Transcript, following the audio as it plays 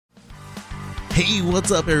Hey, what's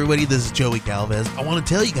up, everybody? This is Joey Galvez. I want to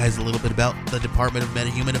tell you guys a little bit about the Department of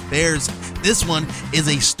Meta-Human Affairs. This one is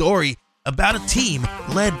a story about a team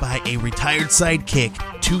led by a retired sidekick,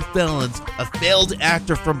 2 felons, a failed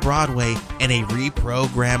actor from Broadway, and a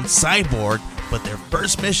reprogrammed cyborg. But their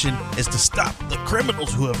first mission is to stop the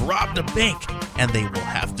criminals who have robbed a bank, and they will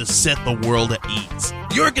have to set the world at ease.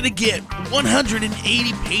 You're going to get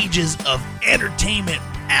 180 pages of entertainment,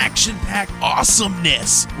 action-packed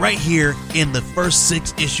awesomeness right here in the first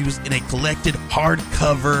 6 issues in a collected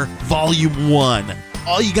hardcover volume 1.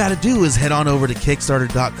 All you gotta do is head on over to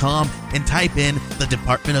Kickstarter.com and type in the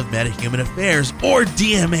Department of Meta-Human Affairs or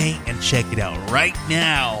DMA and check it out right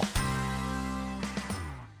now.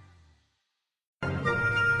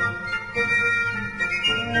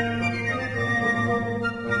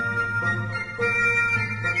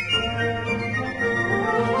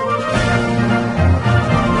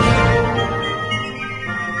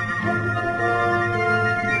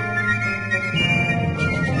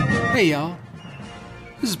 Hey y'all,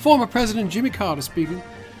 this is former President Jimmy Carter speaking,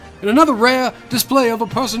 and another rare display of a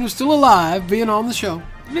person who's still alive being on the show.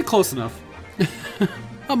 You're close enough.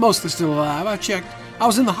 I'm mostly still alive. I checked. I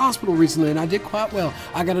was in the hospital recently and I did quite well.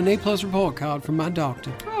 I got an A+ report card from my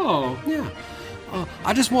doctor. Oh. Yeah.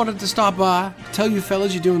 I just wanted to stop by, tell you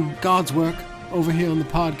fellas you're doing God's work over here on the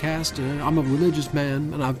podcast. I'm a religious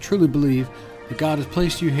man, and I truly believe that God has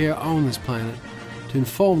placed you here on this planet to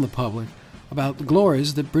inform the public about the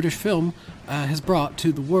glories that British film has brought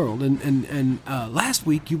to the world. And last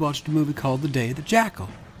week you watched a movie called The Day of the Jackal,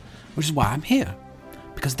 which is why I'm here.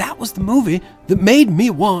 Because that was the movie that made me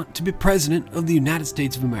want to be president of the United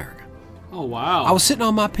States of America. Oh, wow. I was sitting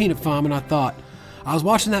on my peanut farm and I was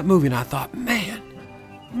watching that movie and I thought, man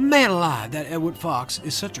alive, that Edward Fox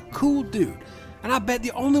is such a cool dude. And I bet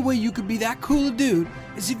the only way you could be that cool a dude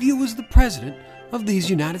is if you was the president of these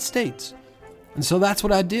United States. And so that's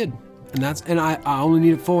what I did. And I only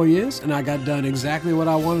needed 4 years, and I got done exactly what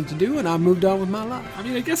I wanted to do, and I moved on with my life. I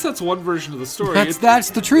mean, I guess that's one version of the story. That's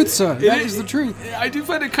the truth, sir. That is the truth. I do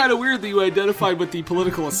find it kind of weird that you identified with the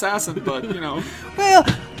political assassin, but, you know. Well,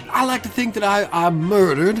 I like to think that I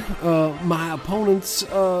murdered my opponent's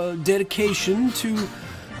dedication to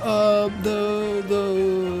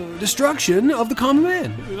the destruction of the common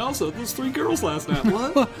man. And also, those 3 girls last night.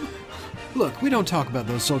 What? Look, we don't talk about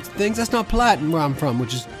those sorts of things. That's not polite in where I'm from,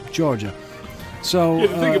 which is Georgia. So, you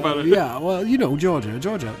think about it. Yeah, well, you know, Georgia.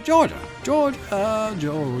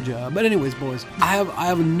 But anyways, boys, I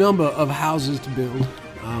have a number of houses to build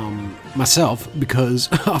myself because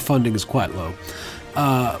our funding is quite low.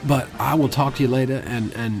 But I will talk to you later,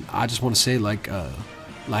 and I just want to say, like I'm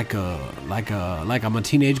a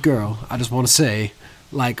teenage girl. I just want to say,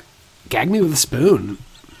 gag me with a spoon.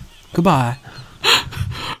 Goodbye.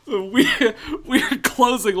 Weird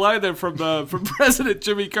closing line there from President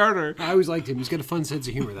Jimmy Carter. I always liked him. He's got a fun sense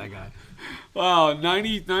of humor, that guy. Wow,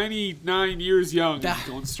 99 years young,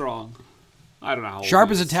 going strong. I don't know how old Sharp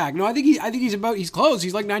he as a is. tack. No, I think he's close.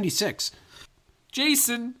 He's like 96.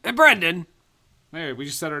 Jason And Brendan. Hey, we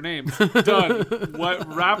just said our names. Done.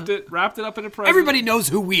 What wrapped it up in a present. Everybody knows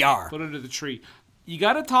who we are. Put under the tree. You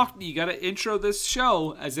gotta intro this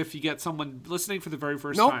show as if you get someone listening for the very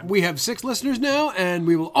first time. Nope, we have 6 listeners now, and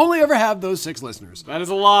we will only ever have those 6 listeners. That is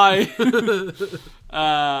a lie.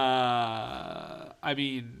 I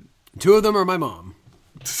mean... 2 of them are my mom.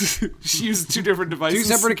 She uses 2 different devices.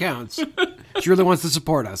 2 separate accounts. She really wants to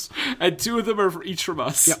support us. And 2 of them are each from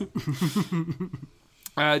us. Yep.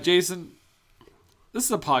 Jason, this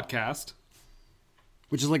is a podcast.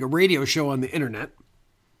 Which is like a radio show on the internet.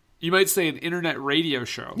 You might say an internet radio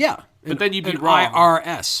show. Yeah. But then you'd be wrong.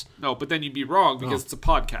 IRS. No, but then you'd be wrong because it's a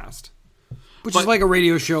podcast. Which is like a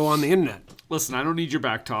radio show on the internet. Listen, I don't need your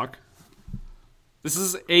back talk. This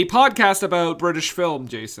is a podcast about British film,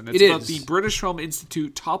 Jason. It's about the British Film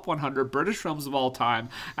Institute Top 100 British Films of All Time,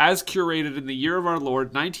 as curated in the year of our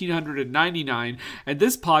Lord, 1999. And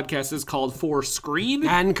this podcast is called For Screen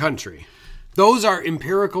and Country. Those are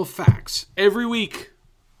empirical facts. Every week,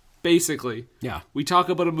 basically, we talk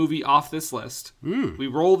about a movie off this list. We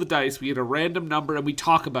roll the dice, we get a random number, and we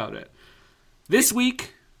talk about it. This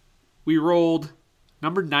week, we rolled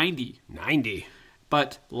number 90. 90.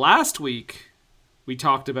 But last week, we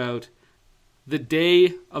talked about The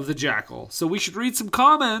Day of the Jackal. So we should read some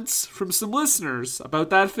comments from some listeners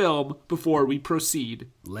about that film before we proceed.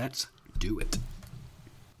 Let's do it.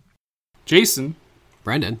 Jason.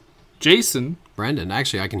 Brendan. Jason. Brendan.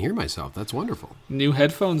 Actually, I can hear myself. That's wonderful. New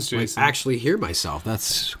headphones, Jason. I actually hear myself.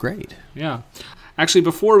 That's great. Yeah. Actually,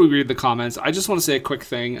 before we read the comments, I just want to say a quick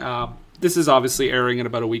thing. this is obviously airing in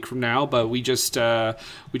about a week from now, but we just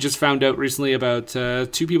found out recently about 2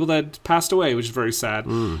 people that passed away, which is very sad.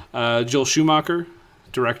 Joel Schumacher,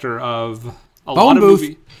 director of a lot of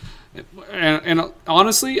movies. And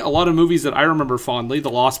honestly, a lot of movies that I remember fondly, The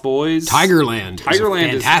Lost Boys. Tigerland is a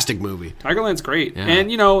fantastic movie. Tigerland's great. Yeah. And,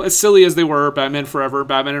 as silly as they were, Batman Forever,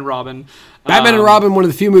 Batman and Robin. Batman and Robin, one of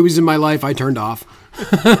the few movies in my life I turned off.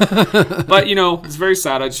 But, it's very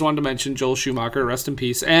sad. I just wanted to mention Joel Schumacher, rest in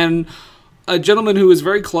peace. And a gentleman who is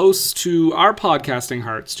very close to our podcasting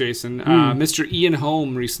hearts, Jason, Mr. Ian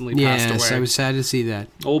Holm recently passed away. Yes, I was sad to see that.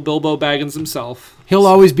 Old Bilbo Baggins himself. He'll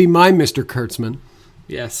always be my Mr. Kurtzman.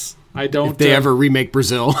 Yes. I don't. If they ever remake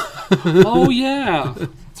Brazil. Oh, yeah.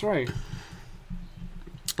 That's right.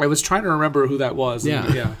 I was trying to remember who that was. Yeah.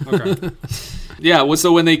 Yeah. Okay. Yeah. Well,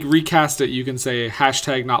 so when they recast it, you can say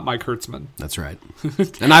hashtag not my Kurtzman. That's right.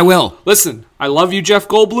 And I will. Listen, I love you, Jeff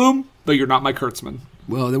Goldblum, but you're not my Kurtzman.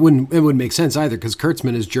 Well, it wouldn't make sense either because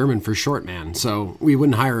Kurtzman is German for short man. So we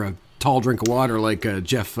wouldn't hire a tall drink of water like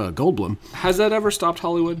Jeff Goldblum. Has that ever stopped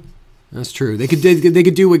Hollywood? That's true. They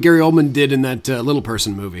could do what Gary Oldman did in that Little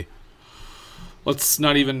Person movie. Let's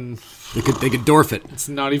not even. They could dwarf it. Let's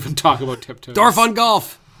not even talk about Tiptoes. Dwarf on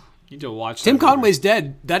golf. You need to watch. Tim Conway's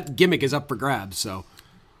dead. That gimmick is up for grabs. So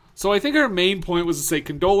I think our main point was to say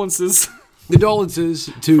condolences. Condolences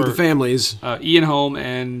to the families. Ian Holm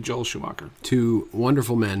and Joel Schumacher. 2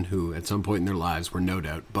 wonderful men who, at some point in their lives, were no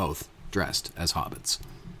doubt both dressed as hobbits.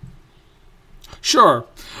 Sure,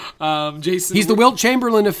 Jason. He's the Wilt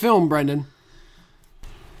Chamberlain of film, Brendan.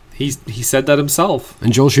 He said that himself.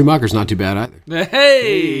 And Joel Schumacher's not too bad either.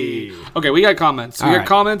 Hey! Okay, we got comments. We got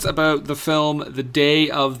comments about the film The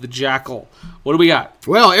Day of the Jackal. What do we got?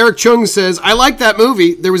 Well, Eric Chung says, I like that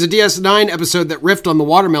movie. There was a DS9 episode that riffed on the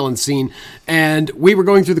watermelon scene, and we were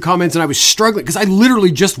going through the comments, and I was struggling, because I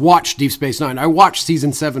literally just watched Deep Space Nine. I watched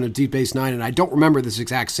Season 7 of Deep Space Nine, and I don't remember this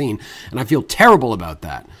exact scene, and I feel terrible about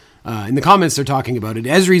that. In the comments, they're talking about it.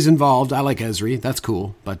 Esri's involved. I like Esri. That's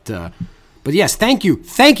cool. But yes, thank you,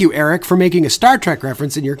 Eric, for making a Star Trek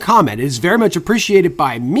reference in your comment. It is very much appreciated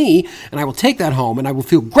by me, and I will take that home, and I will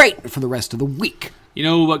feel great for the rest of the week. You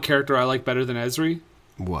know what character I like better than Esri?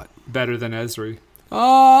 What? Better than Esri.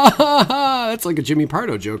 Oh, that's like a Jimmy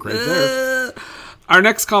Pardo joke right there. Our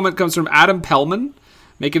next comment comes from Adam Pellman,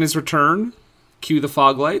 making his return. Cue the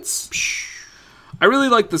fog lights. I really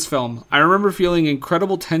like this film. I remember feeling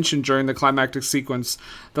incredible tension during the climactic sequence.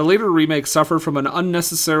 The later remake suffered from an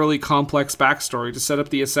unnecessarily complex backstory to set up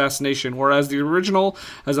the assassination, whereas the original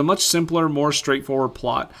has a much simpler, more straightforward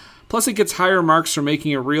plot. Plus, it gets higher marks for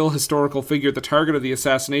making a real historical figure the target of the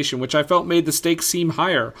assassination, which I felt made the stakes seem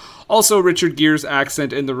higher. Also, Richard Gere's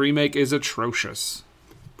accent in the remake is atrocious.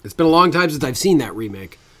 It's been a long time since I've seen that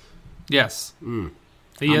remake. Yes.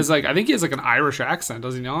 He has I think he has an Irish accent,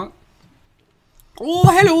 does he not? Oh,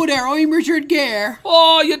 hello there, I'm Richard Gere.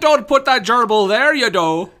 Oh, you don't put that gerbil there, you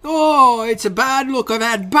do. Oh, it's a bad look. I've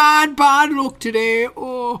had bad luck today.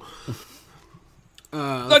 Oh.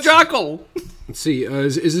 The Jackal. Let's see.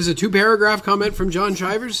 Is this a 2-paragraph comment from John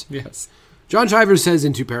Chivers? Yes. John Chivers says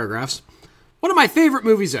in 2 paragraphs, one of my favorite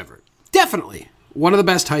movies ever. Definitely one of the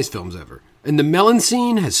best heist films ever. And the melon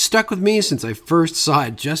scene has stuck with me since I first saw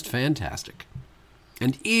it. Just fantastic.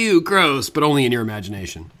 And ew, gross, but only in your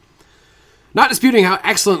imagination. Not disputing how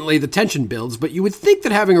excellently the tension builds, but you would think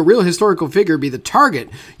that having a real historical figure be the target,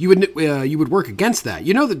 you would work against that.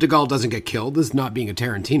 You know that De Gaulle doesn't get killed, this not being a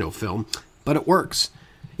Tarantino film, but it works.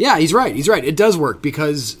 Yeah, he's right. It does work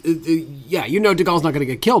because, De Gaulle's not going to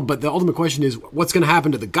get killed, but the ultimate question is, what's going to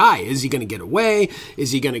happen to the guy? Is he going to get away?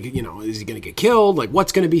 Is he going to get killed? Like,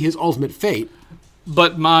 what's going to be his ultimate fate?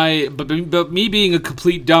 But me being a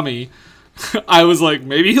complete dummy, I was like,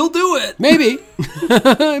 maybe he'll do it. Maybe.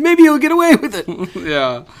 Maybe he'll get away with it.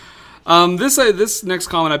 Yeah. This next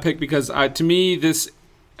comment I picked because to me this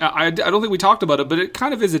I don't think we talked about it, but it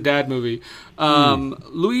kind of is a dad movie.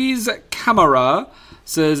 Louise Camara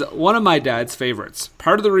says, one of my dad's favorites.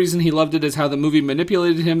 Part of the reason he loved it is how the movie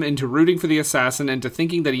manipulated him into rooting for the assassin and to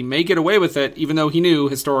thinking that he may get away with it, even though he knew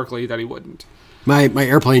historically that he wouldn't. My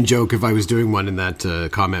airplane joke, if I was doing one in that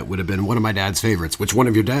comment, would have been one of my dad's favorites. Which one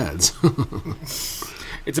of your dads?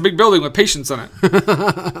 It's a big building with patients in it.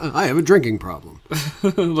 I have a drinking problem.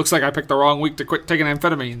 Looks like I picked the wrong week to quit taking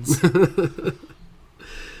amphetamines.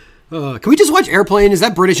 Can we just watch Airplane? Is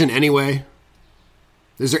that British in any way?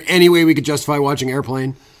 Is there any way we could justify watching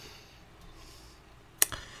Airplane?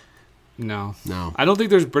 No. I don't think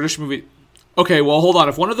there's British movie... Okay, well, hold on.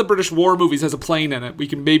 If one of the British war movies has a plane in it, we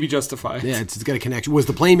can maybe justify it. Yeah, it's got a connection. Was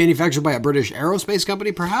the plane manufactured by a British aerospace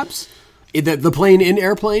company, perhaps? The plane in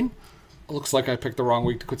Airplane? Looks like I picked the wrong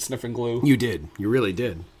week to quit sniffing glue. You did. You really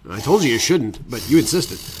did. I told you shouldn't, but you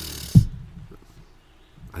insisted.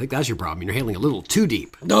 I think that's your problem. You're inhaling a little too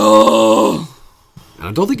deep. No! And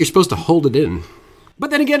I don't think you're supposed to hold it in. But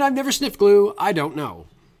then again, I've never sniffed glue. I don't know.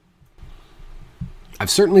 I've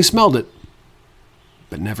certainly smelled it,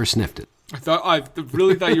 but never sniffed it. I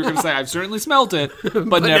really thought you were going to say, I've certainly smelt it,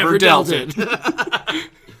 but never dealt it.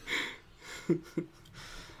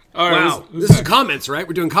 All right, wow. This is comments, right?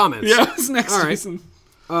 We're doing comments. Yeah, what's next, all right. Jason?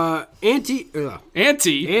 Auntie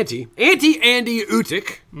Andy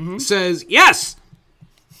Utic says, yes!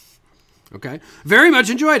 Okay. Very much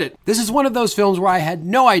enjoyed it. This is one of those films where I had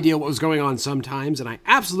no idea what was going on sometimes, and I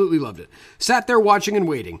absolutely loved it. Sat there watching and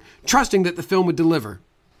waiting, trusting that the film would deliver.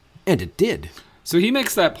 And it did. So he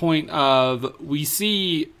makes that point of, we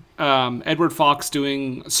see Edward Fox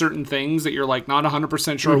doing certain things that you're like not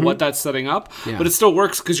 100% sure what that's setting up, but it still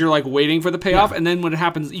works because you're like waiting for the payoff, and then when it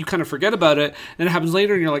happens, you kind of forget about it, and it happens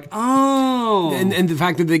later, and you're like, oh. And the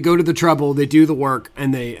fact that they go to the trouble, they do the work,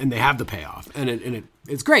 and they have the payoff, and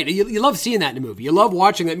it's great. You love seeing that in a movie. You love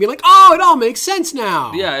watching that and be like, oh, it all makes sense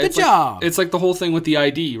now. Yeah, good job. It's like the whole thing with the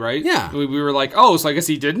ID, right? Yeah. We were like, oh, so I guess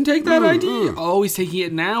he didn't take that ID? Oh, he's taking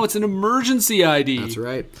it now. It's an emergency ID. That's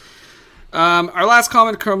right. Our last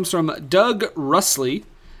comment comes from Doug Rusley,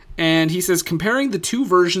 and he says, comparing the two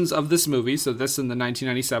versions of this movie, so this and the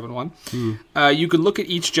 1997 one, you could look at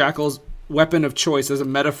each Jackal's weapon of choice as a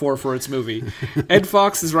metaphor for its movie. Ed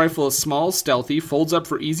Fox's rifle is small, stealthy, folds up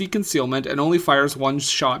for easy concealment, and only fires one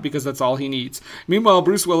shot because that's all he needs. Meanwhile,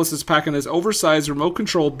 Bruce Willis is packing this oversized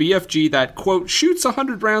remote-controlled BFG that, quote, shoots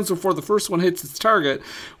 100 rounds before the first one hits its target,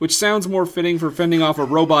 which sounds more fitting for fending off a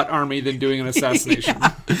robot army than doing an assassination.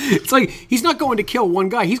 Yeah. It's like, he's not going to kill one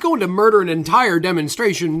guy. He's going to murder an entire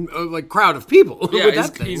demonstration, crowd of people. Yeah, with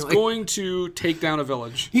that thing. He's going to take down a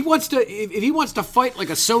village. He wants to, if he wants to fight like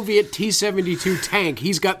a Soviet T-72 tank,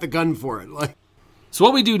 he's got the gun for it. So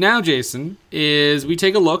what we do now, Jason, is we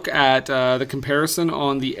take a look at the comparison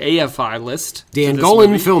on the AFI list. The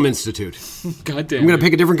Angolan Film Institute. God damn. I'm going to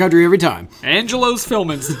pick a different country every time. Angelo's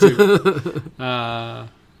Film Institute.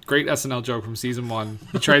 Great SNL joke from season 1.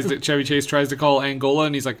 Chevy Chase tries to call Angola,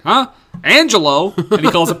 and he's like, huh? Angelo? And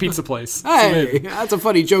he calls a pizza place. Hey, that's a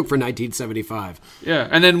funny joke for 1975. Yeah,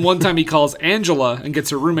 and then one time he calls Angela and gets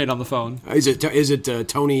her roommate on the phone. Is it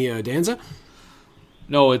Tony Danza?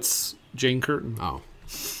 No, it's Jane Curtin. Oh.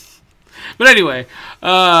 But anyway,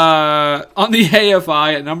 on the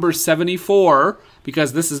AFI at number 74,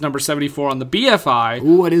 because this is number 74 on the BFI.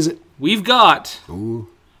 Ooh, what is it? We've got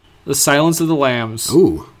The Silence of the Lambs.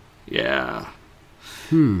 Ooh. Yeah.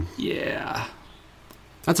 Yeah.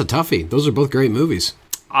 That's a toughie. Those are both great movies.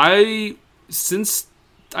 I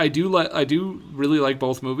do really like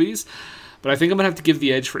both movies, but I think I'm gonna have to give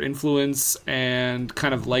the edge for influence and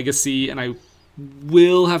kind of legacy, and I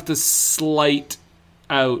will have to slight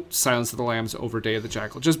out Silence of the Lambs over Day of the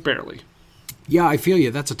Jackal, just barely. Yeah, I feel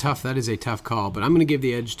you. That is a tough call, but I'm going to give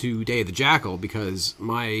the edge to Day of the Jackal because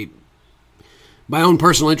my own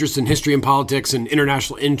personal interest in history and politics and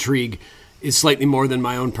international intrigue is slightly more than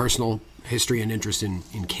my own personal history and interest in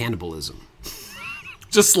cannibalism.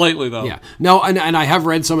 Just slightly, though. Yeah. No, and I have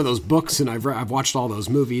read some of those books, and I've watched all those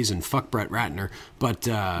movies, and fuck Brett Ratner. But,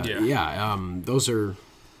 those are...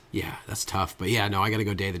 Yeah, that's tough. But yeah, no, I got to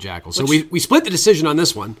go Day of the Jackal. So we split the decision on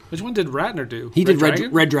this one. Which one did Ratner do? He did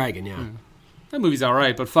Red Dragon, yeah. That movie's all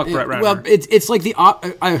right, but fuck Brett Ratner. Well, it's like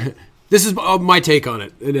this is my take on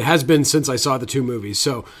it, and it has been since I saw the two movies.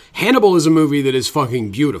 So Hannibal is a movie that is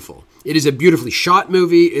fucking beautiful. It is a beautifully shot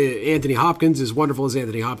movie. Anthony Hopkins is wonderful as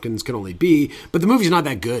Anthony Hopkins can only be, but the movie's not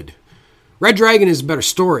that good. Red Dragon is a better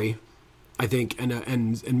story, I think,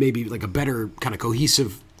 and maybe like a better kind of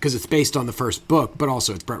cohesive, because it's based on the first book, but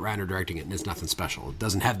also it's Brett Ratner directing it, and it's nothing special. It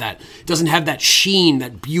doesn't have that sheen,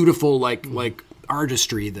 that beautiful like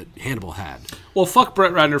artistry that Hannibal had. Well, fuck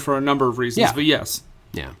Brett Ratner for a number of reasons, but yes.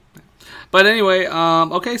 Yeah. But anyway,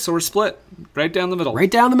 okay, so we're split right down the middle. Right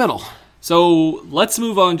down the middle. So let's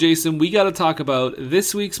move on, Jason. We got to talk about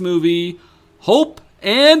this week's movie, Hope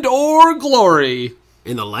and or Glory.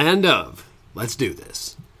 In the Land of. Let's do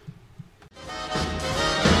this.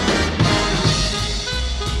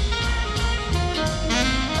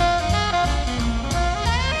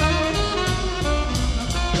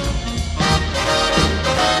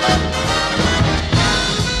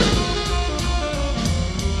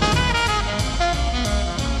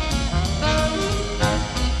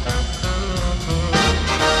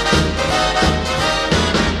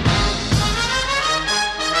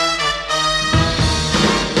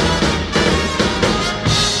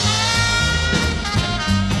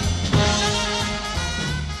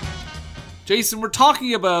 Jason, we're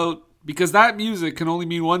talking about Because that music can only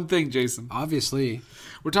mean one thing, Jason. Obviously.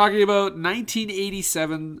 We're talking about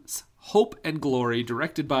 1987's Hope and Glory,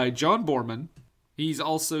 directed by John Boorman. He's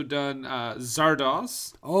also done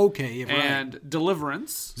Zardoz. Okay, right. And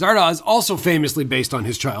Deliverance. Zardoz, also famously based on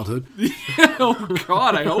his childhood. Oh,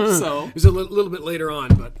 God, I hope so. It was a little bit later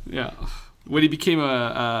on, but... Yeah. When he became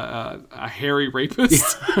a hairy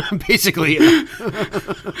rapist. Yeah, basically, yeah.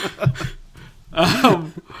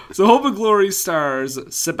 So Hope and Glory stars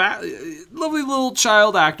lovely little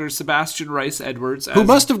child actor Sebastian Rice Edwards. Who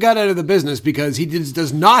must have got out of the business because he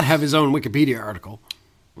does not have his own Wikipedia article.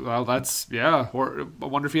 Well, yeah. Or I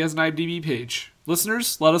wonder if he has an IMDb page.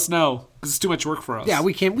 Listeners, let us know, because it's too much work for us. Yeah,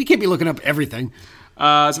 we can't be looking up everything.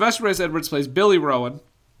 Sebastian Rice Edwards plays Billy Rowan.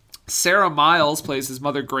 Sarah Miles plays his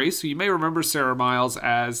mother Grace, who you may remember Sarah Miles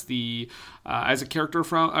as as a character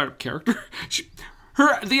from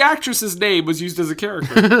the actress's name was used as a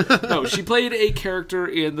character. No, she played a character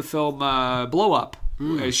in the film Blow Up.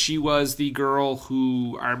 She was the girl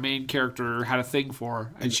who our main character had a thing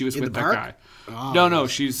for, and she was with that guy. Oh, no,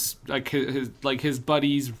 she's like his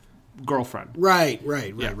buddy's girlfriend. Right.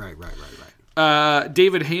 David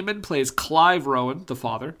Heyman plays Clive Rowan, the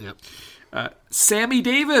father. Yep. Sammy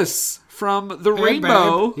Davis from The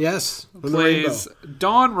Rainbow. Yes, plays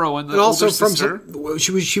Dawn Rowan, the and also older sister.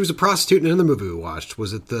 She was a prostitute in another movie we watched.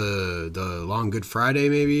 Was it the Long Good Friday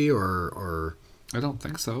maybe or I don't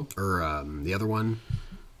think so. Or the other one?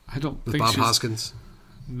 I don't with think Bob Hoskins.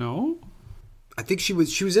 No. I think she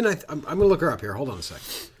was in. I'm going to look her up here. Hold on a sec.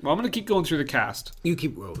 Well, I'm going to keep going through the cast. You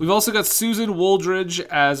keep. We've also got Susan Wooldridge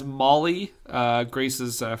as Molly,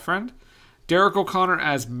 Grace's friend. Derek O'Connor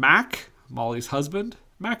as Mac, Molly's husband.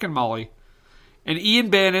 Mac and Molly. And Ian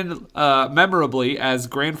Bannon, memorably, as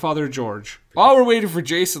Grandfather George. While we're waiting for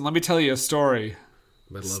Jason, let me tell you a story.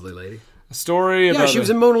 About a lovely lady. A story about... Yeah, she was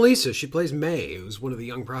in Mona Lisa. She plays May, who's one of the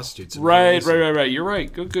young prostitutes in Right. You're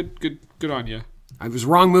right. Good on you. I was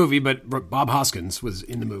wrong movie, but Bob Hoskins was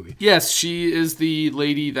in the movie. Yes, she is the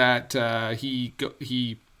lady that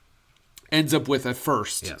he ends up with at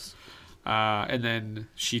first. Yes. And then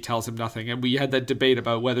she tells him nothing. And we had that debate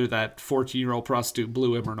about whether that 14-year-old prostitute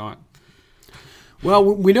blew him or not. Well,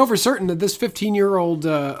 we know for certain that this 15-year-old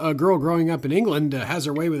girl growing up in England has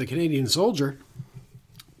her way with a Canadian soldier.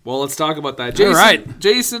 Well, let's talk about that. Jason, all right.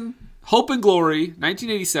 Jason, Hope and Glory,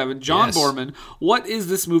 1987, John Boorman. What is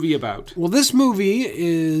this movie about? Well, this movie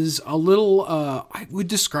is a little, I would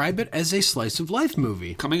describe it as a slice of life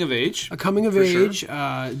movie. Coming of age. A coming of age.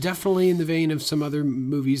 Sure. Definitely in the vein of some other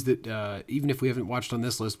movies that, even if we haven't watched on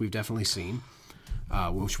this list, we've definitely seen,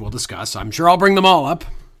 which we'll discuss. I'm sure I'll bring them all up.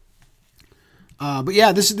 But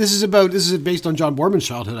yeah, this is based on John Boorman's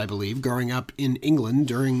childhood, I believe, growing up in England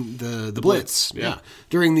during the Blitz. Yeah.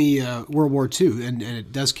 During the World War II, and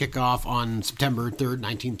it does kick off on September 3rd,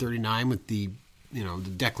 1939, with the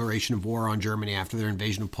declaration of war on Germany after their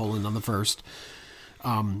invasion of Poland on the 1st.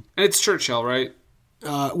 And it's Churchill, right?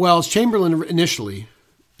 Well, it's Chamberlain initially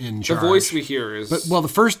in charge. The voice we hear is... the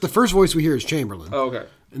first voice we hear is Chamberlain. Oh, okay.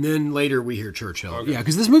 And then later we hear Churchill. Okay. Yeah,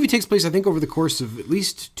 because this movie takes place, I think, over the course of at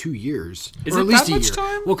least 2 years. Is or it at least that a much year.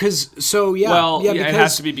 time? Well, because it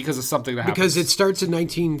has to be because of something that happens. Because it starts in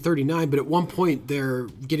 1939, but at one point they're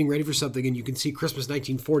getting ready for something, and you can see Christmas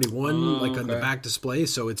 1941 on the back display.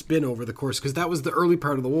 So it's been over the course, because that was the early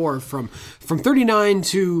part of the war. From 39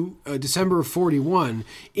 to December of 41,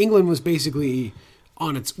 England was basically...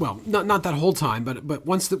 on its, well, not that whole time, but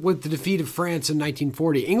with the defeat of France in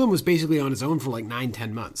 1940, England was basically on its own for like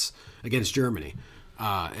 9-10 months against Germany,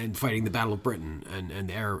 and fighting the Battle of Britain and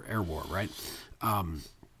the air war, right?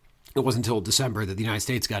 It wasn't until December that the United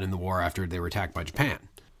States got in the war after they were attacked by Japan.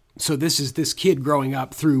 So this is this kid growing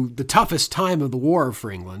up through the toughest time of the war for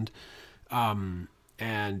England.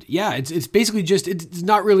 And yeah, it's basically just, it's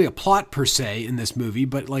not really a plot per se in this movie,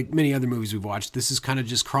 but like many other movies we've watched, this is kind of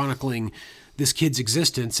just chronicling this kid's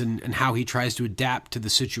existence and how he tries to adapt to the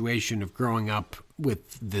situation of growing up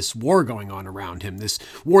with this war going on around him, this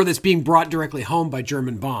war that's being brought directly home by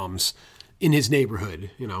German bombs in his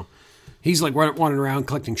neighborhood, He's like wandering around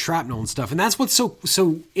collecting shrapnel and stuff. And that's what's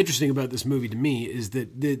so interesting about this movie to me, is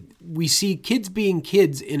that we see kids being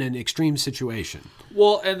kids in an extreme situation.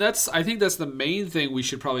 Well, and I think that's the main thing we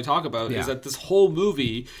should probably talk about, is that this whole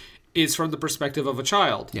movie is from the perspective of a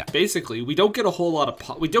child. Yeah. Basically, we don't get a whole lot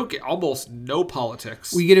of we don't get almost no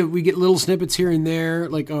politics. We get little snippets here and there.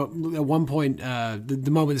 Like at one point, the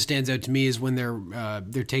moment that stands out to me is when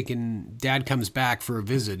they're taking. Dad comes back for a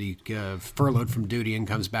visit. He furloughed from duty and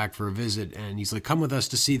comes back for a visit, and he's like, "Come with us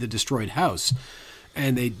to see the destroyed house."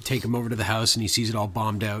 And they take him over to the house, and he sees it all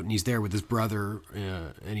bombed out, and he's there with his brother,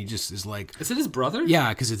 and he just is like... Is it his brother?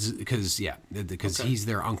 Yeah, because he's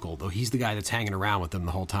their uncle, though he's the guy that's hanging around with them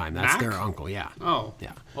the whole time. That's their uncle, yeah. Oh.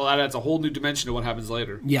 Yeah. Well, that adds a whole new dimension to what happens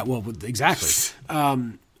later. Yeah, well, exactly.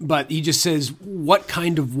 But he just says, what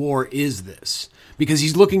kind of war is this? Because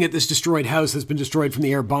he's looking at this destroyed house that's been destroyed from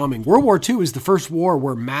the air bombing. World War II is the first war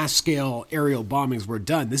where mass-scale aerial bombings were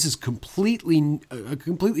done. This is a completely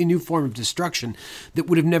new form of destruction that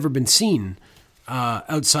would have never been seen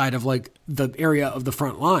outside of like the area of the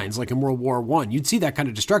front lines, like in World War I. You'd see that kind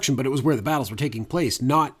of destruction, but it was where the battles were taking place,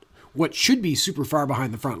 not what should be super far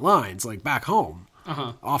behind the front lines, like back home,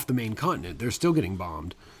 off the main continent. They're still getting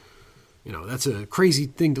bombed. You know, that's a crazy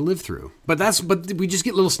thing to live through. But we just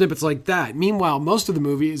get little snippets like that. Meanwhile, most of the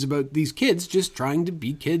movie is about these kids just trying to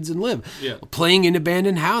be kids and live. Yeah. Playing in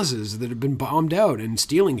abandoned houses that have been bombed out and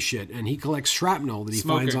stealing shit. And he collects shrapnel that he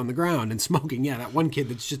finds on the ground and smoking. Yeah, that one kid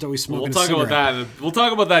that's just always smoking We'll talk about that. We'll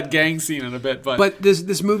talk about that gang scene in a bit. But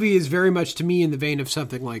this movie is very much, to me, in the vein of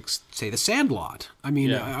something like, say, The Sandlot. I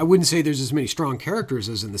mean, I wouldn't say there's as many strong characters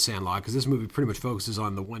as in The Sandlot, because this movie pretty much focuses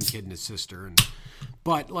on the one kid and his sister.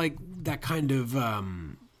 But like that kind of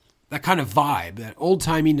vibe, that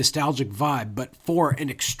old-timey nostalgic vibe, but for an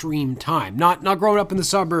extreme time. Not growing up in the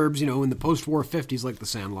suburbs, in the post-war 50s like The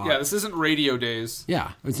Sandlot. Yeah, this isn't Radio Days.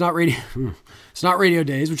 Yeah, it's not Radio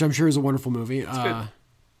Days, which I'm sure is a wonderful movie. It's good.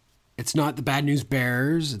 It's not The Bad News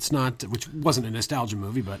Bears. It's not, which wasn't a nostalgia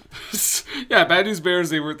movie, but yeah, Bad News Bears.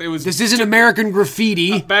 This isn't American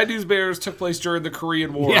Graffiti. Bad News Bears took place during the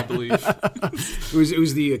Korean War, I believe. It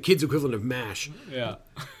was the kids' equivalent of MASH. Yeah.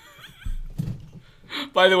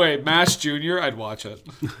 By the way, MASH Junior, I'd watch it.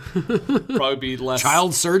 Probably be less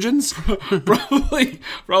child surgeons.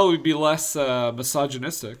 probably be less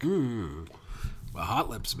misogynistic. Well, Hot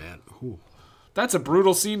Lips, man. Ooh. That's a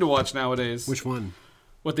brutal scene to watch nowadays. Which one?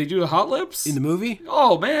 What they do to Hot Lips? In the movie?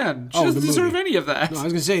 Oh, man. She doesn't deserve any of that. No, I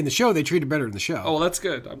was going to say, in the show, they treat her better in the show. Oh, well, that's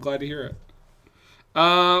good. I'm glad to hear it.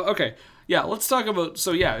 Okay. Yeah, let's talk about...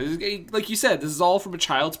 So, yeah, like you said, this is all from a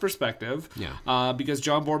child's perspective. Yeah. Because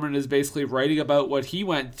John Boorman is basically writing about what he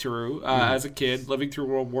went through as a kid, living through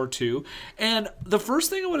World War II. And the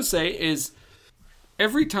first thing I want to say is,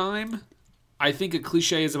 every time I think a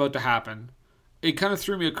cliche is about to happen, it kind of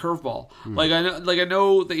threw me a curveball. Like I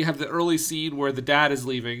know that you have the early scene where the dad is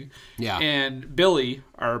leaving, and Billy,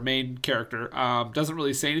 our main character, doesn't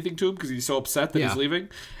really say anything to him because he's so upset that he's leaving,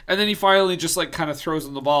 and then he finally just like kind of throws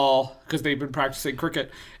him the ball because they've been practicing cricket,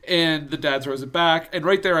 and the dad throws it back, and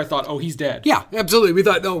right there I thought, oh, he's dead. Yeah, absolutely. We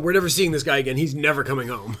thought, no, we're never seeing this guy again. He's never coming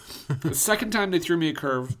home. The second time they threw me a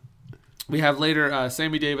curve. We have later,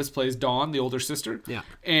 Sammy Davis plays Dawn, the older sister,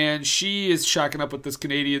 and she is shacking up with this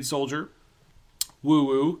Canadian soldier. Woo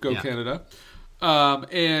woo, go Canada.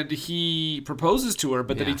 And he proposes to her,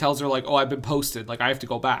 but then he tells her, like, oh, I've been posted. Like, I have to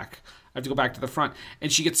go back. I have to go back to the front.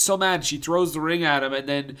 And she gets so mad, she throws the ring at him, and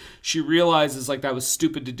then she realizes, like, that was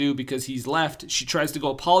stupid to do because he's left. She tries to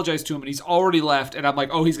go apologize to him, and he's already left, and I'm like,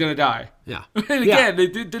 oh, he's going to die. Yeah. And again,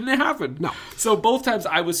 it didn't happen. No. So both times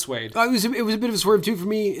I was swayed. It was a bit of a swerve, too, for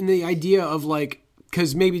me in the idea of, like,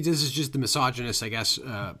 because maybe this is just the misogynist, I guess,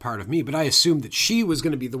 part of me, but I assumed that she was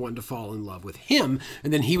going to be the one to fall in love with him,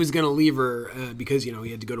 and then he was going to leave her because, he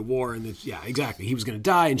had to go to war, and exactly, he was going to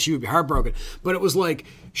die, and she would be heartbroken. But it was like,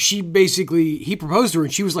 he proposed to her,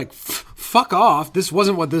 and she was like, fuck off, this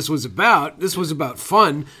wasn't what this was about, this was about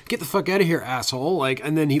fun, get the fuck out of here, asshole, like,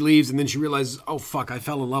 and then he leaves, and then she realizes, oh, fuck, I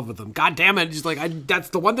fell in love with him, god damn it, just like,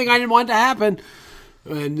 that's the one thing I didn't want to happen,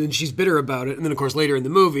 and then she's bitter about it, and then, of course, later in the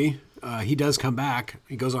movie, he does come back.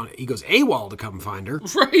 He goes AWOL to come find her.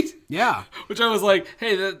 Right? Yeah. Which I was like,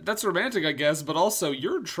 hey, that's romantic, I guess, but also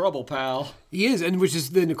you're in trouble, pal. He is, and which is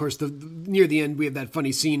then, of course, near the end, we have that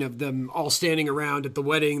funny scene of them all standing around at the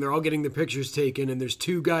wedding. They're all getting their pictures taken, and there's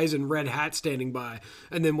two guys in red hats standing by.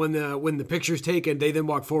 And then when the picture's taken, they then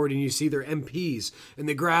walk forward, and you see their MPs, and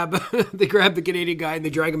they grab the Canadian guy, and they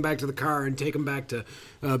drag him back to the car and take him back to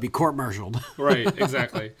be court-martialed. Right,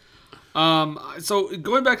 exactly. So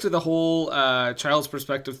going back to the whole child's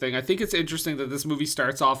perspective thing, I think it's interesting that this movie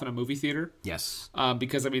starts off in a movie theater. Yes.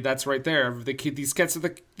 Because I mean that's right there. These kids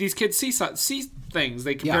see things.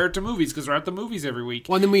 They compare it to movies because they're at the movies every week.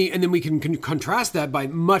 Well, and then we can contrast that by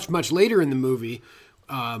much later in the movie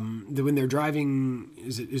when they're driving.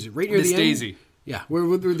 Is it right near Miss the Daisy. end? Yeah,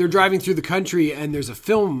 where they're driving through the country and there's a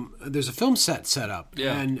film set up,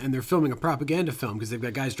 and they're filming a propaganda film because they've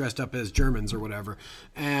got guys dressed up as Germans or whatever,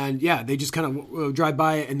 and they just kind of drive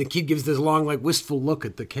by and the kid gives this long like wistful look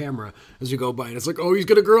at the camera as we go by, and it's like, oh, he's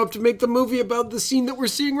gonna grow up to make the movie about the scene that we're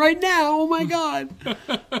seeing right now. Oh my god!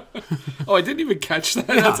 Oh, I didn't even catch that.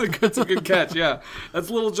 Yeah. That's a good catch. Yeah, that's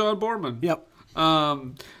little John Boorman. Yep.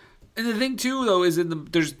 And the thing too though is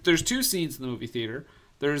there's two scenes in the movie theater.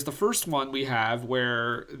 There's the first one we have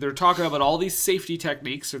where they're talking about all these safety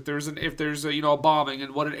techniques. If there's a bombing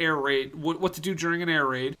and what an air raid, what to do during an air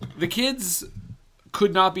raid. The kids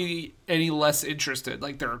could not be any less interested.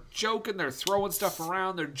 Like, they're joking, they're throwing stuff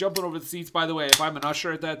around, they're jumping over the seats. By the way, if I'm an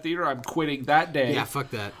usher at that theater, I'm quitting that day. Yeah,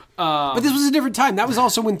 fuck that. But this was a different time. That was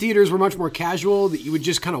also when theaters were much more casual, that you would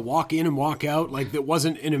just kind of walk in and walk out. Like, it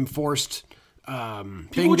wasn't an enforced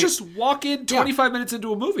people would just walk in 25 minutes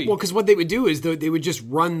into a movie. Well, because what they would do is they would just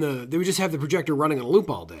have the projector running on a loop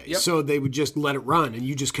all day. Yep. So they would just let it run, and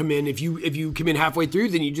you just come in. If you come in halfway through,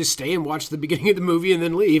 then you just stay and watch the beginning of the movie and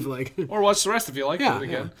then leave. Or watch the rest if you like it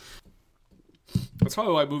again. Yeah. That's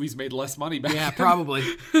probably why movies made less money back then. Yeah, probably.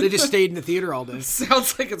 They just stayed in the theater all day.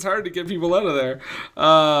 Sounds like it's hard to get people out of there.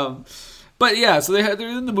 But yeah, so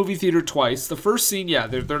they're in the movie theater twice. The first scene,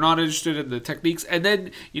 they're not interested in the techniques, and then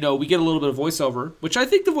we get a little bit of voiceover, which I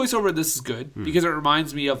think the voiceover in this is good because it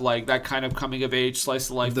reminds me of like that kind of coming of age slice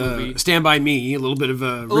of life movie. Stand by Me, a little bit of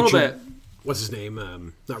a little bit. What's his name?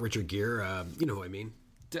 Not Richard Gere. You know who I mean?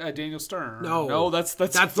 Daniel Stern. No, that's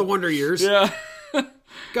the Wonder Years. Yeah,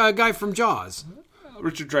 guy from Jaws.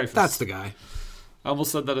 Richard Dreyfuss. That's the guy. I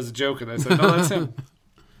almost said that as a joke, and I said no, that's him.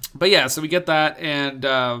 But yeah, so we get that,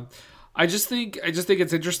 and. I just think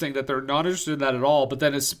it's interesting that they're not interested in that at all. But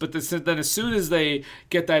then as soon as they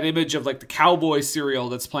get that image of like the cowboy serial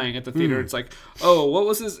that's playing at the theater, it's like, oh, what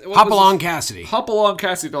was this? Hopalong Cassidy. Hopalong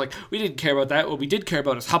Cassidy. They're like, we didn't care about that. What we did care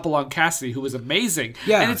about is Hopalong Cassidy, who was amazing.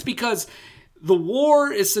 Yeah. And it's because the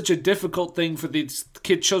war is such a difficult thing for these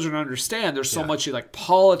children to understand. There's so much like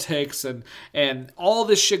politics and all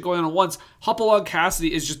this shit going on at once. Hopalong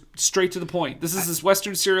Cassidy is just straight to the point. This is this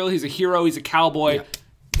Western serial. He's a hero. He's a cowboy. Yeah.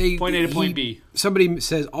 Point A to point B. Somebody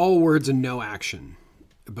says all words and no action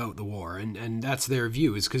about the war, and that's their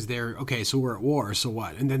view, is because they're, okay, so we're at war, so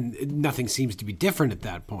what? And then nothing seems to be different at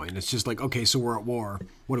that point. It's just like, okay, so we're at war,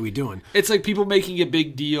 what are we doing? It's like people making a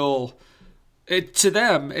big deal. To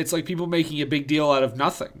them, it's like people making a big deal out of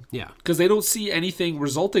nothing. Yeah. Because they don't see anything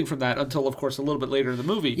resulting from that until, of course, a little bit later in the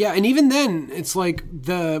movie. Yeah, and even then, it's like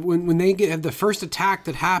when they have the first attack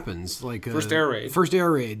that happens, like first air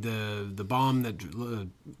raid, the bomb that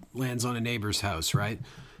lands on a neighbor's house, right?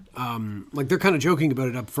 Like they're kind of joking about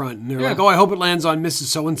it up front, and they're like, "Oh, I hope it lands on Mrs.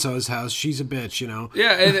 So-and-so's house. She's a bitch, you know."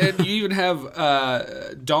 Yeah, and you even have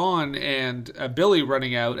Dawn and Billy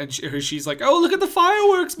running out, and she's like, "Oh, look at the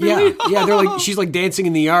fireworks, Billy!" Yeah, they're like, she's like dancing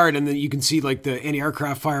in the yard, and then you can see like the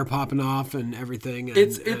anti-aircraft fire popping off and everything. And,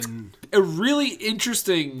 it's a really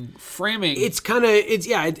interesting framing. It's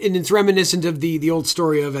and it's reminiscent of the old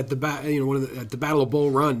story of at the Battle of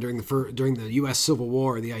Bull Run during the U.S. Civil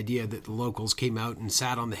War. The idea that the locals came out and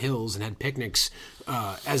sat on the hills and had picnics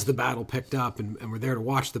as the battle picked up and were there to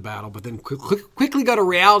watch the battle, but then quickly got a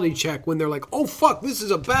reality check when they're like, oh fuck, this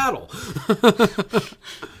is a battle.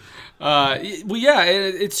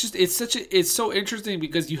 It's so interesting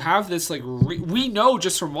because you have this like we know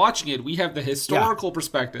just from watching it, we have the historical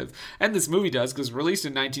perspective, and this movie does because released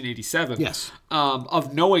in 1987. Yes,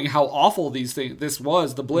 of knowing how awful this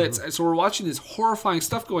was, the Blitz. Mm-hmm. So we're watching this horrifying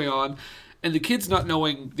stuff going on, and the kids not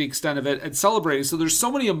knowing the extent of it and celebrating. So there's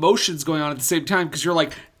so many emotions going on at the same time because you're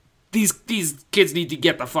like, these kids need to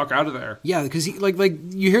get the fuck out of there. Yeah, because he like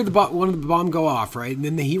you hear one of the bomb go off, right, and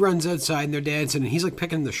then he runs outside and they're dancing, and he's like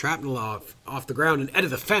picking the shrapnel off the ground and out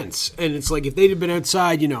of the fence. And it's like if they'd have been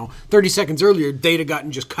outside, 30 seconds earlier, they'd have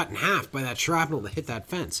gotten just cut in half by that shrapnel that hit that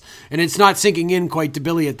fence. And it's not sinking in quite to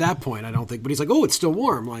Billy at that point, I don't think. But he's like, oh, it's still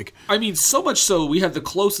warm. Like, I mean, so much so we have the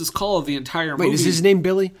closest call of the entire movie. Wait, is his name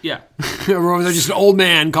Billy? Yeah. Or they're just an old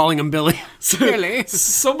man calling him Billy. Billy.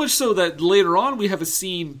 So much so that later on we have a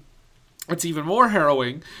scene. It's even more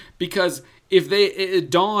harrowing because if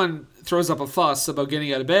Dawn throws up a fuss about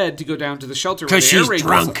getting out of bed to go down to the shelter because she's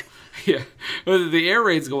drunk. Yeah, the air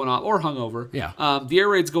raid's going off or hungover. Yeah, the air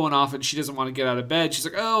raid's going off and she doesn't want to get out of bed. She's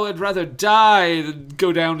like, "Oh, I'd rather die than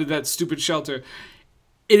go down to that stupid shelter."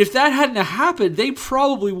 And if that hadn't happened, they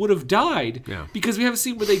probably would have died. Yeah. Because we have a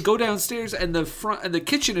scene where they go downstairs and the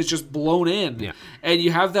kitchen is just blown in. Yeah. And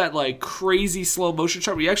you have that like crazy slow motion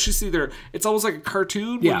shot where you actually see it's almost like a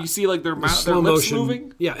cartoon where you see like their lips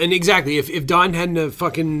moving. Yeah, and exactly. If Don hadn't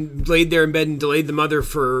fucking laid there in bed and delayed the mother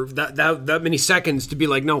for that many seconds to be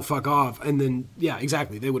like, no, fuck off, and then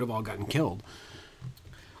exactly, they would have all gotten killed.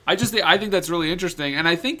 I think that's really interesting, and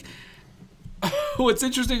I think what's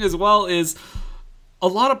interesting as well is a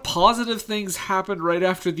lot of positive things happened right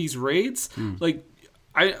after these raids. Like,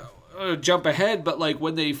 I jump ahead, but like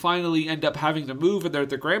when they finally end up having to move and they're at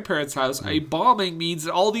their grandparents' house, a bombing means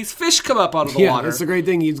that all these fish come up out of the water. That's the great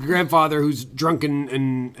thing. His grandfather, who's drunken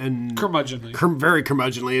and curmudgeonly, very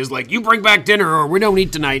curmudgeonly, is like, you bring back dinner or we don't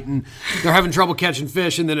eat tonight. And they're having trouble catching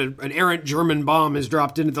fish, and then an errant German bomb is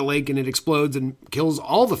dropped into the lake and it explodes and kills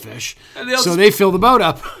all the fish. So they fill the boat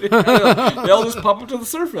up. They all just pop up to the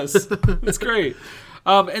surface. It's great.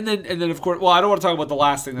 And then of course, well, I don't want to talk about the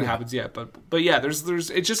last thing that happens yet, but yeah, there's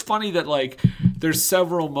it's just funny that like there's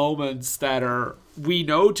several moments that we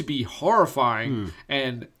know to be horrifying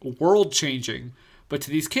and world changing, but to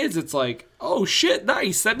these kids it's like, oh shit,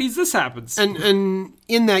 nice, that means this happens. And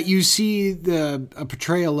in that you see a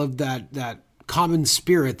portrayal of that common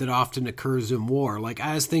spirit that often occurs in war. Like,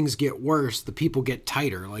 as things get worse, the people get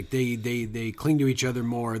tighter. Like they cling to each other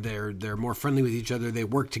more. They're more friendly with each other. They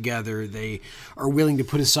work together. They are willing to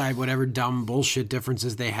put aside whatever dumb bullshit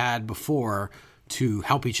differences they had before to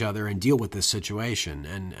help each other and deal with this situation.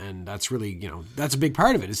 And that's really, that's a big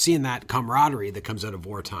part of it, is seeing that camaraderie that comes out of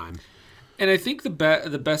wartime. And I think the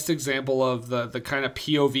best example of the kind of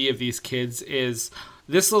POV of these kids is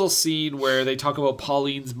this little scene where they talk about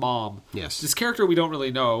Pauline's mom. Yes. This character we don't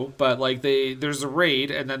really know, but like there's a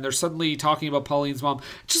raid and then they're suddenly talking about Pauline's mom.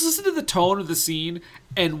 Just listen to the tone of the scene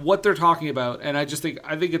and what they're talking about, and I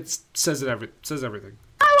think it says everything.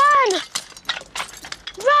 Rowan!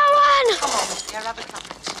 Come on, dear, have a cup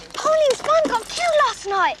of tea. Pauline's mom got killed last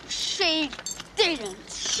night. She didn't.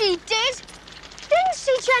 She did? Didn't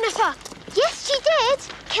she, Jennifer? Yes, she did.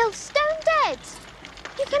 Killed stone dead.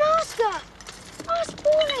 You can ask her. Ask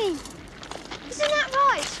Pauline. Isn't that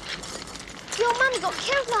right? Your mum got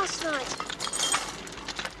killed last night.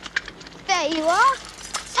 There you are.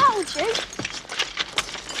 Told you.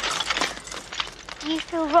 You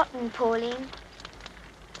feel rotten, Pauline.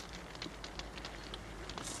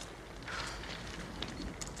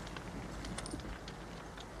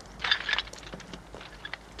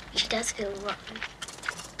 She does feel rotten.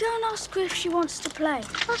 Go and ask her if she wants to play.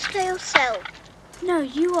 Ask her yourself. No,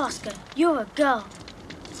 you ask her. You're a girl.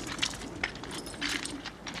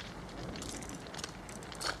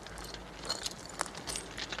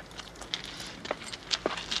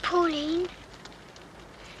 Pauline?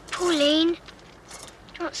 Pauline? Do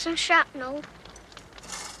you want some shrapnel?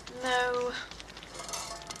 No.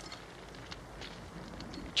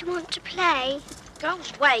 Do you want to play? Go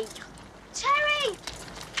away. Terry!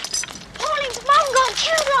 Pauline's mum got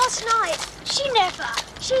killed last night. She never.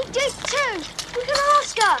 She did too. We can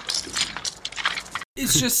ask her.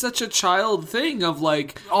 It's just such a child thing of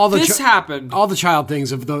like, this happened. All the child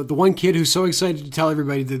things of the one kid who's so excited to tell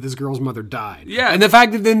everybody that this girl's mother died. Yeah. And the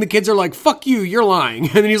fact that then the kids are like, fuck you, you're lying.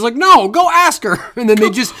 And then he's like, no, go ask her. And then they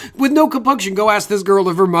just, with no compunction, go ask this girl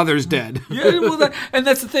if her mother's dead. Yeah, well, and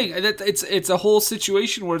that's the thing. It's a whole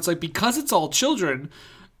situation where it's like, because it's all children,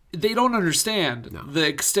 they don't understand the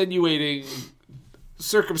extenuating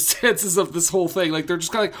circumstances of this whole thing. Like, they're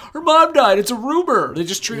just kind of like, her mom died, it's a rumor. They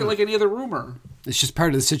just treat it like any other rumor. It's just part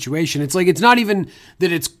of the situation. It's like, it's not even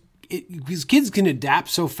that because kids can adapt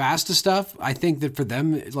so fast to stuff. I think that for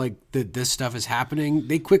them, like, that this stuff is happening,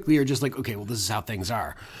 they quickly are just like, okay, well, this is how things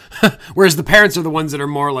are. Whereas the parents are the ones that are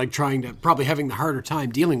more like probably having the harder time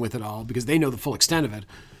dealing with it all because they know the full extent of it.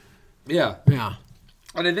 Yeah. Yeah.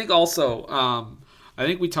 And I think also, I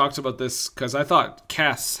think we talked about this because I thought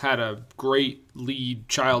Cass had a great lead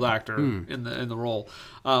child actor in the role.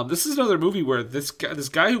 This is another movie where this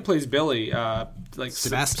guy who plays Billy,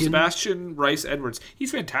 Sebastian Rice Edwards,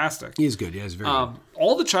 he's fantastic. He's good. Yeah, he's very good.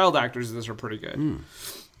 All the child actors in this are pretty good.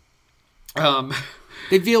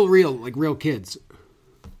 They feel real, like real kids.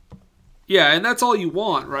 Yeah, and that's all you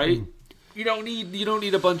want, right? You don't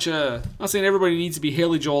need a bunch of. I'm not saying everybody needs to be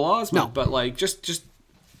Haley Joel Osment, but like just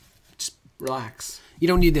relax. You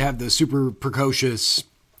don't need to have the super precocious,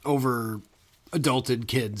 over adulted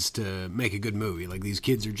kids to make a good movie. Like, these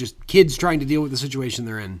kids are just kids trying to deal with the situation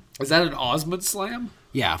they're in. Is that an Osment slam?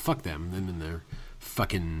 Yeah, fuck them. Them and their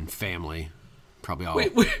fucking family. Probably all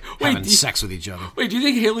having sex with each other. Wait, do you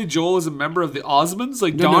think Haley Joel is a member of the Osmonds?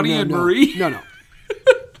 Like Donnie and Marie? No.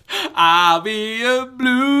 I'll be a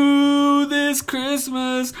blue this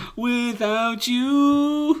Christmas without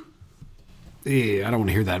you. Yeah, I don't want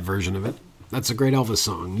to hear that version of it. That's a great Elvis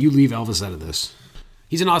song. You leave Elvis out of this.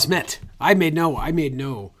 He's an Osmet. I made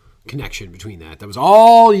no connection between that. That was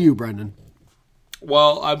all you, Brendan.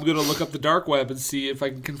 Well, I'm going to look up the dark web and see if I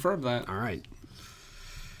can confirm that. All right.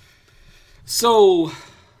 So,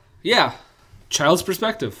 yeah, child's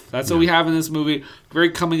perspective. That's what we have in this movie.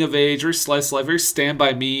 Very coming of age, very slice of life, very Stand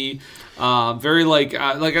By Me. Very like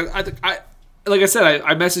I said,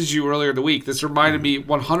 I messaged you earlier in the week. This reminded me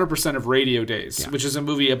 100% of Radio Days, which is a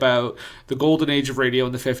movie about the golden age of radio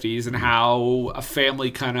in the 50s and how a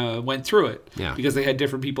family kind of went through it. Yeah. Because they had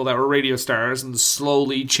different people that were radio stars and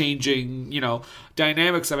slowly changing,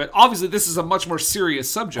 dynamics of it. Obviously, this is a much more serious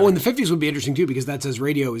subject. Oh, and the 50s would be interesting, too, because that's as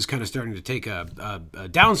radio is kind of starting to take a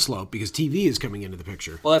downslope because TV is coming into the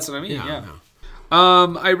picture. Well, that's what I mean, yeah.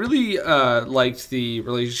 I really liked the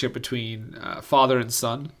relationship between father and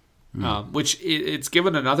son. Which it's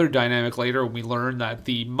given another dynamic later when we learn that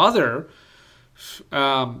the mother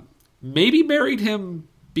maybe married him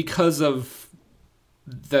because of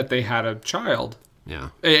that they had a child.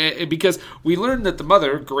 Yeah. Because we learned that the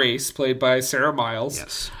mother, Grace, played by Sarah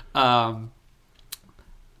Miles, kind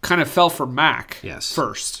of fell for Mac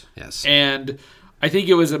first. Yes. And I think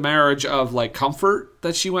it was a marriage of comfort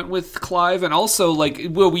that she went with Clive, and also we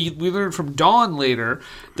learned from Dawn later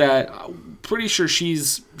that pretty sure she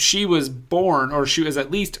was born, or she was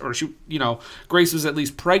at least, or she Grace was at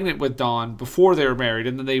least pregnant with Dawn before they were married,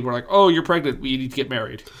 and then they were like, oh, you're pregnant, we need to get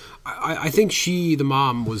married. I think the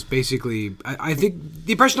mom was basically, I think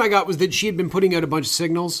the impression I got was that she had been putting out a bunch of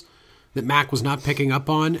signals that Mac was not picking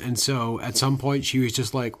up on, and so at some point she was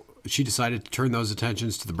just she decided to turn those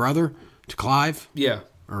attentions to the brother. To Clive? Yeah.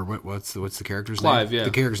 Or what's the character's name? Clive, yeah.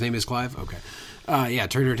 The character's name is Clive? Okay.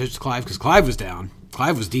 Turn her attention to Clive because Clive was down.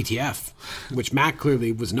 Clive was DTF, which Mac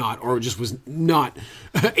clearly was not, or just was not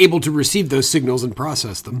able to receive those signals and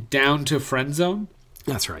process them. Down to friend zone?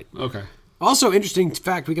 That's right. Okay. Also, interesting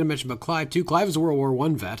fact we got to mention about Clive, too. Clive is a World War I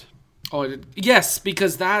vet. Oh, yes,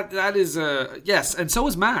 because that is yes, and so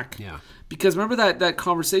is Mac. Yeah. Because remember that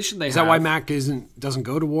conversation they had. Is that why Mac doesn't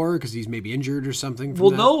go to war because he's maybe injured or something?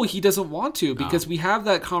 Well, no, he doesn't want to because we have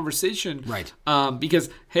that conversation. Right. Because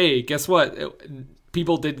hey, guess what?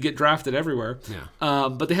 People did get drafted everywhere. Yeah.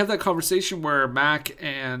 But they have that conversation where Mac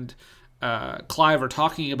and Clive are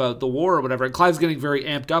talking about the war or whatever, and Clive's getting very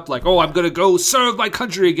amped up, like, "Oh, I'm going to go serve my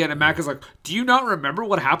country again," and Mac is like, "Do you not remember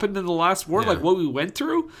what happened in the last war? Like what we went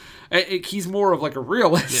through?" He's more of a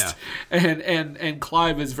realist, and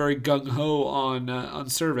Clive is very gung ho on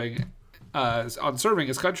serving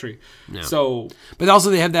his country. Yeah. So, but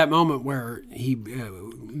also they have that moment where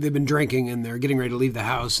they've been drinking and they're getting ready to leave the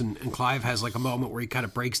house, and Clive has a moment where he kind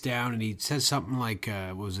of breaks down and he says something like,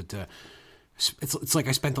 "What was it? It's like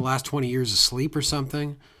I spent the last 20 years asleep or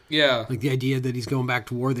something." Yeah. Like the idea that he's going back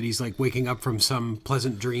to war, that he's waking up from some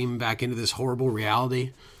pleasant dream back into this horrible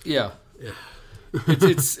reality. Yeah. Yeah.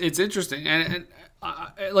 It's interesting, and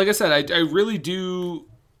like I said, I really do.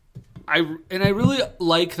 I really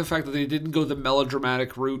like the fact that they didn't go the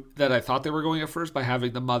melodramatic route that I thought they were going at first by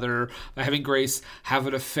having having Grace have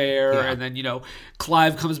an affair, and then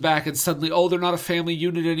Clive comes back and suddenly they're not a family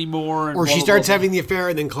unit anymore, and or she starts having the affair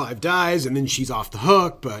and then Clive dies and then she's off the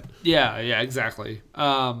hook. But yeah, exactly.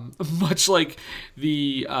 Much like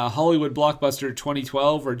the Hollywood blockbuster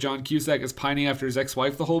 2012, where John Cusack is pining after his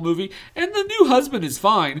ex-wife the whole movie, and the new husband is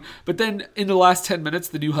fine, but then in the last 10 minutes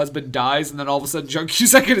the new husband dies, and then all of a sudden John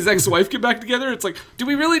Cusack and his ex-wife get back together. It's like, do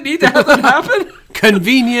we really need to have that happen?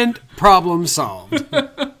 Convenient problem solved.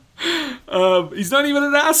 He's not even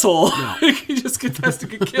an asshole. No. He just has to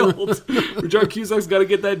get killed. John Cusack's got to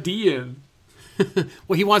get that D in.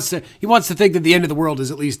 Well, he wants to think that the end of the world has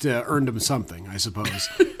at least earned him something, I suppose.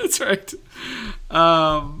 That's right.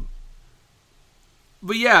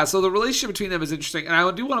 But yeah, so the relationship between them is interesting, and I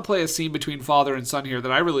do want to play a scene between father and son here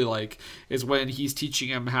that I really like, is when he's teaching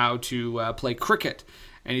him how to play cricket,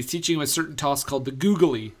 and he's teaching him a certain toss called the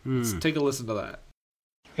googly. So take a listen to that.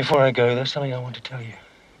 Before I go, there's something I want to tell you.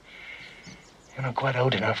 You're not quite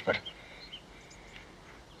old enough, but...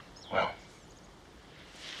 well...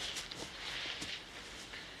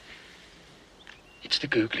 it's the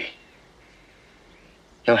googly.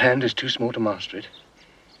 Your hand is too small to master it.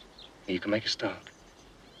 You can make a start.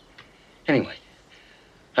 Anyway,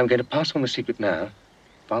 I'm going to pass on the secret now,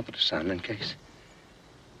 father to son, in case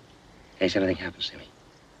anything happens to me.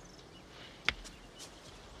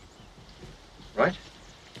 Right?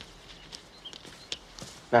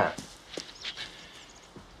 Now,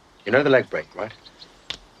 you know the leg break, right?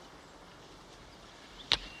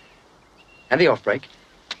 And the off break.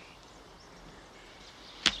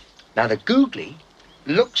 Now, the googly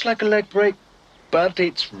looks like a leg break, but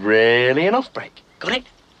it's really an off break. Got it?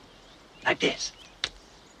 Like this.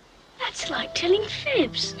 That's like telling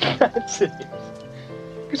fibs. That's it.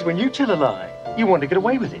 Because when you tell a lie, you want to get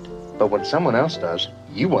away with it. But when someone else does,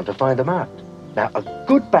 you want to find them out. Now, a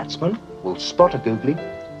good batsman will spot a googly.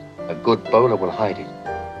 A good bowler will hide it.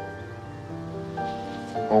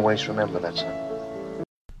 Always remember that, son.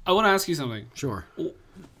 I want to ask you something. Sure.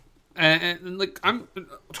 And like, I'm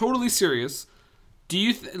totally serious. Do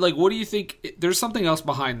you what do you think? There's something else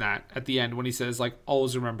behind that at the end when he says, like,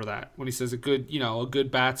 always remember that. When he says a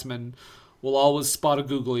good batsman will always spot a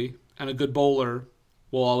googly, and a good bowler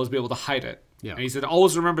will always be able to hide it. Yeah. And he said,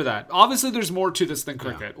 always remember that. Obviously, there's more to this than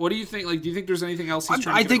cricket. Yeah. What do you think? Like, do you think there's anything else he's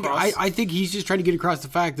trying to get across? I think he's just trying to get across the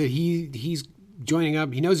fact that he's joining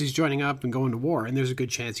up. He knows he's joining up and going to war, and there's a good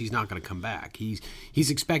chance he's not going to come back. He's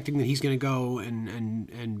expecting that he's going to go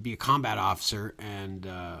and be a combat officer and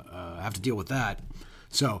have to deal with that.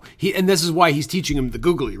 So this is why he's teaching him the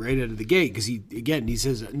googly right out of the gate, because he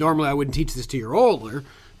says, normally I wouldn't teach this to your older,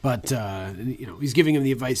 but he's giving him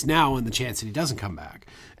the advice now on the chance that he doesn't come back.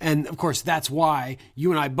 And of course, that's why you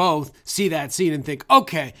and I both see that scene and think,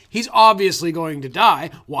 okay, he's obviously going to die.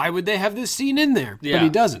 Why would they have this scene in there? Yeah. But he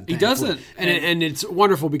doesn't. He doesn't. And it's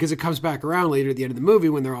wonderful because it comes back around later at the end of the movie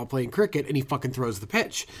when they're all playing cricket and he fucking throws the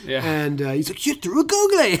pitch. Yeah. And he's like, you threw a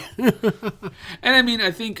googly. And I mean, I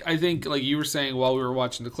think like you were saying while we were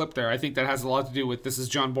watching the clip there, I think that has a lot to do with this is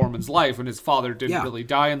John Boorman's life and his father didn't really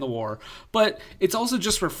die in the war. But it's also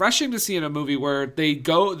just refreshing to see in a movie where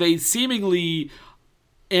they seemingly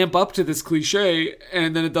amp up to this cliche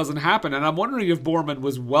and then it doesn't happen. And I'm wondering if Boorman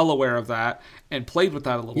was well aware of that and played with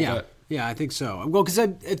that a little bit. Yeah, I think so. Well, because I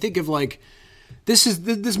think of like,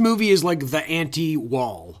 this movie is like the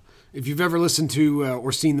anti-Wall. If you've ever listened to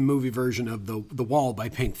or seen the movie version of The Wall by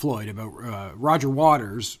Pink Floyd about Roger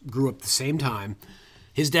Waters grew up the same time.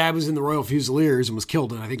 His dad was in the Royal Fusiliers and was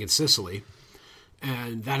killed in Sicily.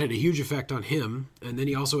 And that had a huge effect on him. And then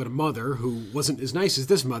he also had a mother who wasn't as nice as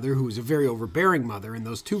this mother, who was a very overbearing mother. And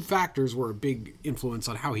those two factors were a big influence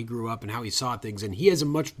on how he grew up and how he saw things. And he has a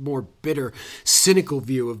much more bitter, cynical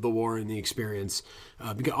view of the war and the experience.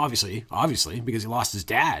 Because obviously, because he lost his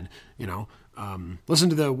dad, listen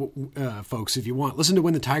to the folks, if you want. Listen to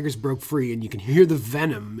When the Tigers Broke Free, and you can hear the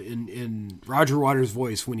venom in Roger Waters'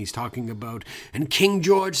 voice when he's talking about, and King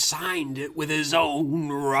George signed it with his own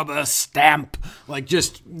rubber stamp. Like,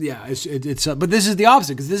 just, yeah, it's but this is the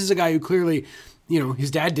opposite, because this is a guy who clearly,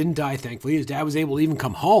 his dad didn't die, thankfully. His dad was able to even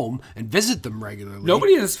come home and visit them regularly.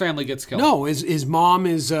 Nobody in his family gets killed. No, his mom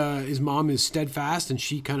is steadfast, and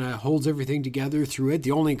she kind of holds everything together through it.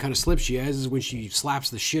 The only kind of slip she has is when she slaps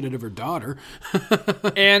the shit out of her daughter.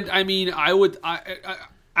 And I mean,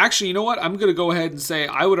 actually, you know what? I'm going to go ahead and say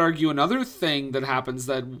I would argue another thing that happens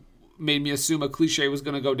that made me assume a cliche was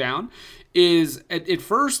going to go down is at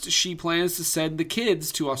first she plans to send the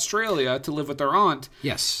kids to Australia to live with their aunt.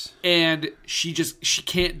 Yes. And she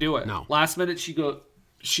can't do it. No. Last minute she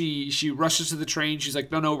rushes to the train. She's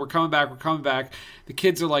like, no, we're coming back. The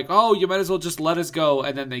kids are like, oh, you might as well just let us go.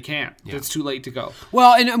 And then they can't. Yeah. It's too late to go.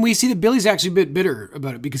 Well, and we see that Billy's actually a bit bitter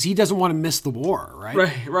about it because he doesn't want to miss the war,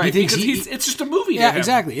 right? Right. He thinks it's just a movie to him. Yeah,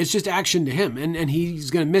 exactly. It's just action to him. And he's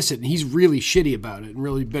going to miss it. And he's really shitty about it and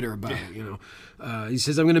really bitter about it, He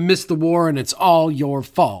says, I'm going to miss the war and it's all your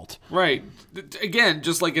fault. Right. Again,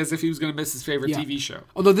 just like as if he was going to miss his favorite TV show.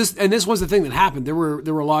 Although this was the thing that happened. There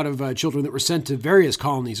were a lot of children that were sent to various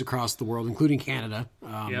colonies across the world, including Canada,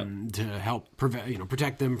 to help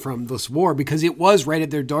protect them from this war because it was right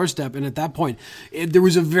at their doorstep. And at that point, there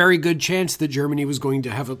was a very good chance that Germany was going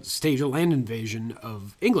to have stage a land invasion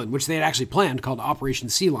of England, which they had actually planned, called Operation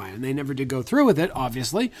Sea Lion. And they never did go through with it,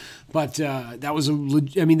 obviously. But that was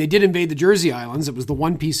they did invade the Jersey Islands. It was the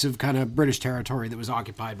one piece of kind of British territory that was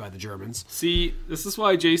occupied by the Germans. See, this is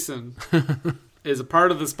why Jason is a part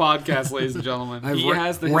of this podcast, ladies and gentlemen. He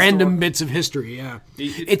has the random bits of history, yeah.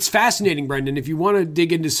 It's fascinating, Brendan. If you want to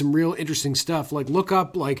dig into some real interesting stuff, like look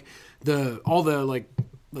up like all the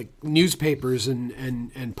newspapers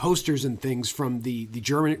and posters and things from the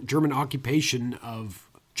German occupation of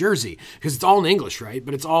Jersey, because it's all in English, right?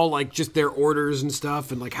 But it's all like just their orders and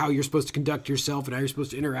stuff and like how you're supposed to conduct yourself and how you're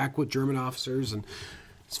supposed to interact with German officers, and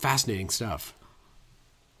it's fascinating stuff.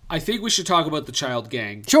 I think we should talk about the child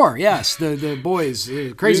gang. Sure, yes, the boys,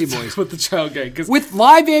 crazy boys with the child gang, with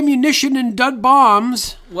live ammunition and dud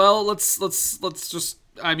bombs. Well, let's just.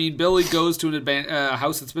 I mean, Billy goes to a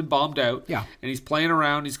house that's been bombed out. Yeah, and he's playing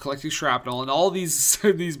around. He's collecting shrapnel, and all these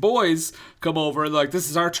boys come over and they're like, "This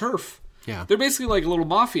is our turf." Yeah. They're basically like a little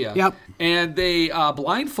mafia. Yep. And they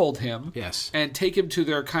blindfold him. Yes. And take him to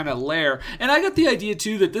their kind of lair. And I got the idea,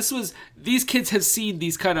 too, that these kids have seen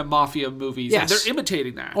these kind of mafia movies. Yes. And they're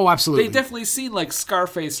imitating that. Oh, absolutely. They've definitely seen, like,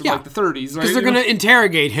 Scarface from, like, the 30s, right? Because they're going to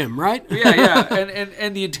interrogate him, right? Yeah.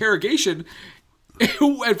 And the interrogation...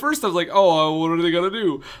 At first I was like, oh, what are they going to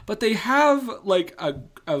do? But they have, like,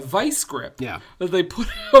 a vice grip that they put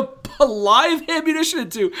a live ammunition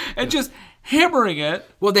into and just hammering it.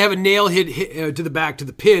 Well, they have a nail hit to the back to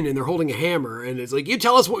the pin, and they're holding a hammer, and it's like, you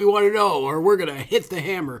tell us what we want to know, or we're going to hit the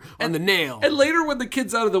hammer on the nail. And later when the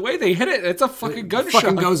kid's out of the way, they hit it, and it's a fucking gunshot. It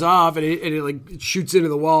fucking goes off, and it like shoots into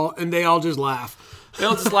the wall, and they all just laugh. They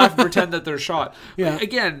all just laugh and pretend that they're shot. Yeah.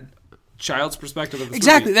 Again... child's perspective of this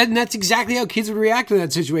exactly movie. that's exactly how kids would react in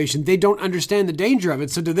that situation. They don't understand the danger of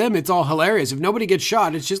it, so to them it's all hilarious. If nobody gets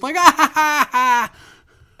shot, it's just like ah ha ha ha.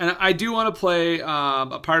 And I do want to play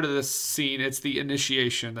a part of this scene. It's the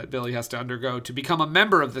initiation that Billy has to undergo to become a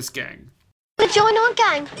member of this gang. Join our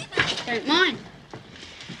gang. Don't mind.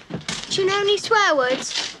 Do you know any swear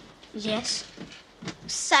words? Yes.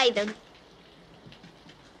 Say them.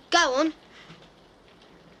 Go on.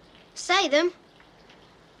 Say them.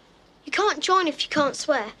 You can't join if you can't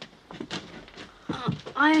swear.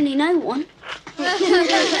 I only know one.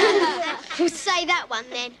 We'll say that one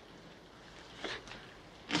then.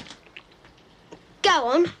 Go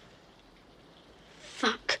on.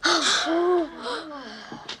 Fuck.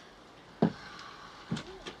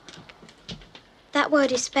 That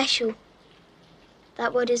word is special.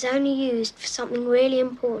 That word is only used for something really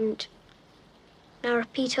important. Now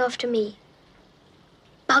repeat after me.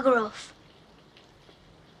 Bugger off.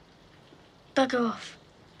 Bugger off.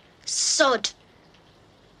 Sod.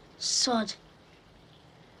 Sod.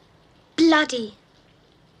 Bloody.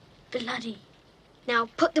 Bloody. Now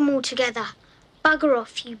put them all together. Bugger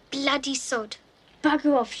off, you bloody sod.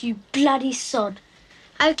 Bugger off, you bloody sod.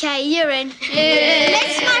 Okay, you're in.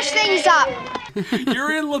 Let's smash things up.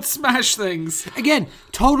 You're in, let's smash things. Again,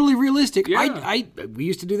 totally realistic. Yeah. We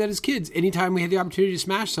used to do that as kids. Anytime we had the opportunity to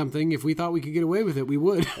smash something, if we thought we could get away with it, we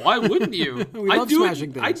would. Why wouldn't you? We love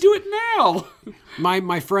smashing things. I do it now.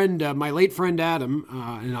 My friend, my late friend Adam,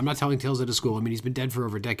 and I'm not telling tales out of school. I mean, he's been dead for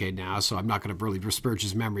over a decade now, so I'm not going to really besmirch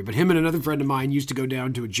his memory. But him and another friend of mine used to go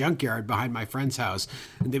down to a junkyard behind my friend's house,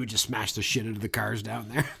 and they would just smash the shit out of the cars down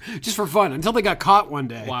there, just for fun, until they got caught one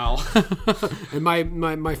day. Wow. And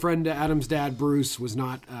my friend Adam's dad, Bruce, was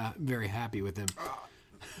not very happy with him.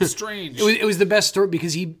 Strange. It was the best story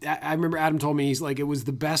because I remember Adam told me, he's like, it was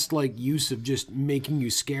the best like use of just making you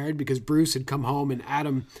scared, because Bruce had come home and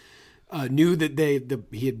Adam knew that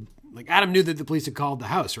Adam knew that the police had called the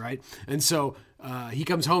house, right? And so he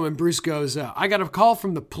comes home and Bruce goes, I got a call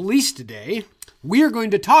from the police today. We are going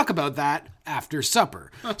to talk about that after supper.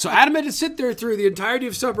 So Adam had to sit there through the entirety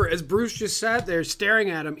of supper as Bruce just sat there staring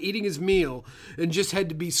at him, eating his meal, and just had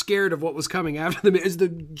to be scared of what was coming after them. It's the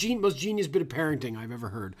most genius bit of parenting I've ever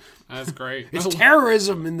heard. That's great. It's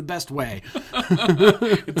terrorism in the best way.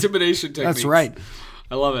 Intimidation techniques. That's right.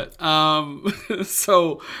 I love it.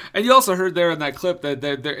 So, and you also heard there in that clip that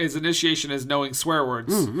his initiation is knowing swear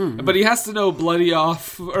words. But he has to know bloody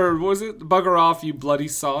off, or what was it? Bugger off, you bloody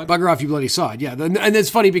sod. Bugger off, you bloody sod, yeah. And it's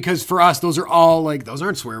funny because for us, those are all like, those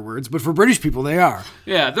aren't swear words, but for British people, they are.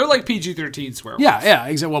 Yeah, they're like PG-13 swear words. Yeah,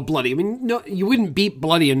 exactly. Well, bloody. I mean, no, you wouldn't beat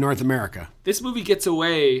bloody in North America. This movie gets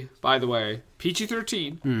away, by the way,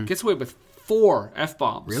 PG-13, gets away with 4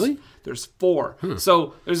 F-bombs. Really? There's 4.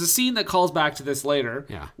 So there's a scene that calls back to this later,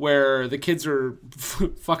 where the kids are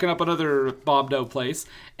fucking up another bombed out place,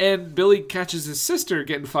 and Billy catches his sister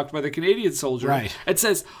getting fucked by the Canadian soldier, and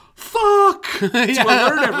says, "Fuck!" to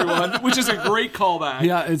alert everyone, which is a great callback.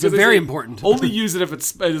 Yeah, it's very important. Only use it if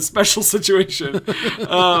it's in a special situation.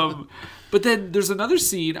 But then there's another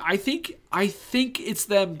scene. I think it's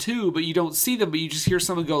them too, but you don't see them, but you just hear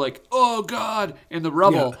someone go like, "Oh God," in the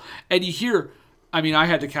rubble, and you hear. I mean, I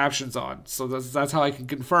had the captions on, so that's how I can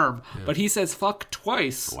confirm. Yeah. But he says "fuck"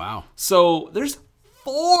 twice. Wow. So there's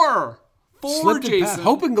 4, Jason.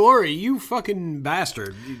 Hope and glory, you fucking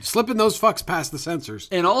bastard! You're slipping those fucks past the censors.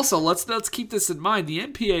 And also, let's keep this in mind. The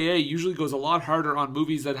MPAA usually goes a lot harder on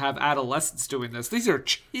movies that have adolescents doing this. These are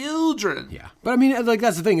children. Yeah, but I mean, like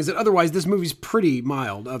that's the thing is that otherwise this movie's pretty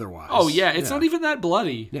mild. Otherwise. Oh yeah, it's not even that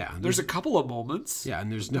bloody. Yeah, there's a couple of moments. Yeah,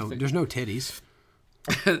 and there's no titties.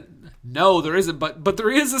 No, there isn't, but there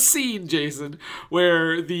is a scene, Jason,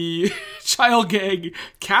 where the child gang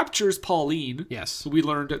captures Pauline. Yes. We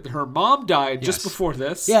learned that her mom died just before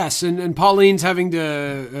this. Yes, and Pauline's having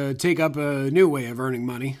to take up a new way of earning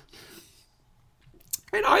money.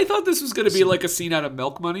 And I thought this was going to be like a scene out of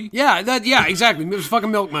Milk Money. Yeah, exactly. It was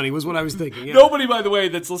fucking Milk Money was what I was thinking. Yeah. Nobody, by the way,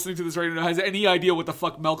 that's listening to this right now has any idea what the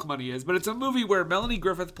fuck Milk Money is, but it's a movie where Melanie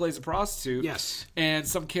Griffith plays a prostitute. Yes. And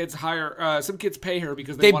some kids pay her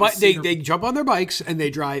because they want to see her. They jump on their bikes and they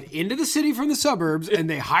drive into the city from the suburbs and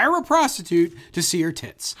they hire a prostitute to see her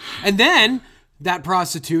tits. And then that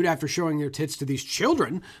prostitute, after showing their tits to these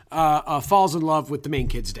children, falls in love with the main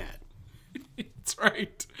kid's dad. That's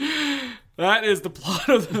right. That is the plot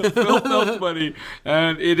of the film Milk Money,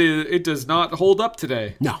 and it does not hold up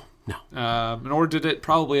today. No. Nor did it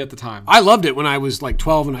probably at the time. I loved it when I was like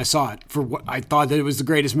 12 and I saw it. For what I thought that it was the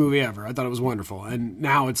greatest movie ever. I thought it was wonderful. And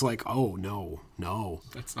now it's like, oh, no.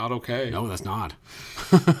 That's not okay. No, that's not.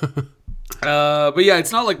 But yeah,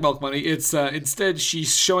 it's not like Milk Money. It's instead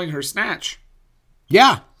she's showing her snatch.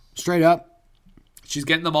 Yeah, straight up. She's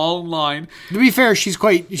getting them all in line. To be fair, she's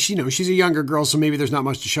she's a younger girl, so maybe there's not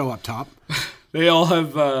much to show up top. They all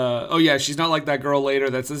have. She's not like that girl later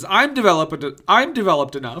that says, "I'm developed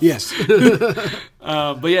enough." Yes.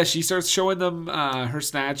 But yeah, she starts showing them her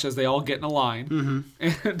snatch as they all get in a line,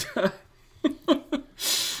 and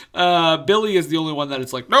Billy is the only one that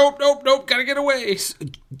it's like, nope, gotta get away.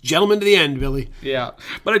 Gentleman to the end, Billy. Yeah,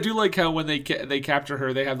 but I do like how when they capture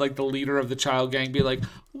her, they have like the leader of the child gang be like,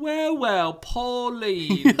 well,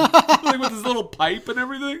 Pauline, like with his little pipe and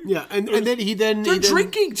everything. Yeah, and then they're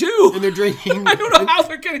drinking too, and they're drinking. I don't know how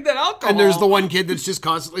they're getting that alcohol. And there's the one kid that's just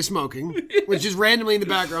constantly smoking, which is randomly in the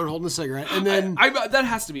background holding a cigarette. And then that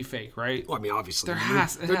has to be fake, right? Well, I mean, obviously,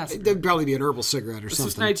 there'd probably be an herbal cigarette or this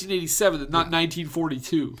something. This is 1987, not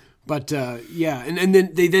 1942. But and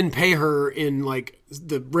then they pay her in like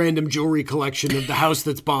the random jewelry collection of the house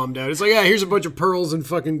that's bombed out. It's like, yeah, here's a bunch of pearls and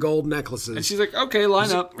fucking gold necklaces. And she's like, okay,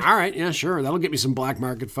 line up. All right, yeah, sure. That'll get me some black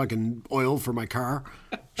market fucking oil for my car.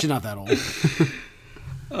 She's not that old.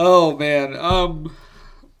 Oh man.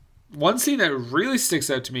 One scene that really sticks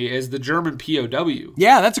out to me is the German POW.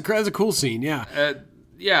 Yeah, that's a cool scene. Yeah.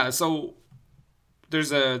 So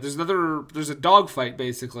there's a dogfight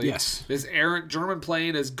basically. Yes. This errant German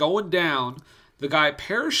plane is going down. The guy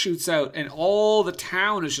parachutes out, and all the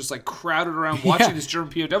town is just like crowded around watching this German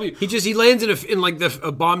POW. He lands in like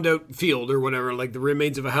a bombed out field or whatever, like the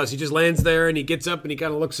remains of a house. He just lands there and he gets up and he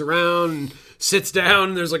kind of looks around and sits down.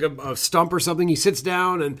 And there's like a stump or something. He sits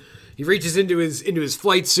down and he reaches into his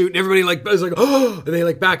flight suit, and everybody like is like, oh, and they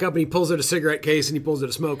like back up and he pulls out a cigarette case and he pulls out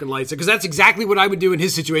a smoke and lights it, because that's exactly what I would do in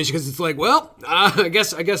his situation. Because it's like, well, I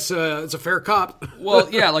guess it's a fair cop. Well,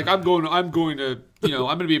 yeah, like I'm going to, I'm going to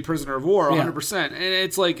be a prisoner of war 100%. And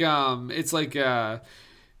it's like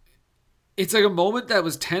a moment that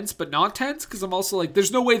was tense but not tense, because I'm also like,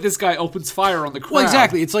 there's no way this guy opens fire on the crowd. Well,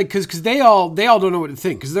 exactly. It's like because they all don't know what to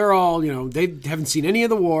think, because they're all, they haven't seen any of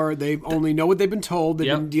the war. They only know what they've been told. They've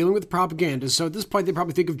been dealing with propaganda. So at this point, they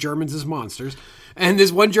probably think of Germans as monsters. And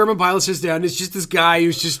this one German pilot sits down. It's just this guy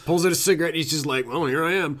who's just pulls out a cigarette. And he's just like, well, here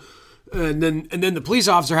I am. And then the police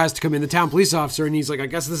officer has to come in, the town police officer, and he's like, I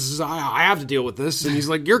guess I have to deal with this. And he's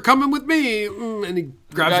like, you're coming with me. And he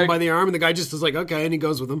grabs him by the arm, and the guy just is like, okay, and he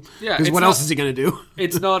goes with him. Yeah, because what else is he going to do?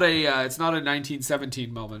 It's not a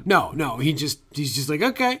 1917 moment. No, he's just like,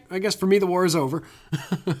 okay, I guess for me the war is over.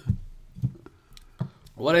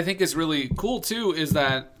 What I think is really cool too is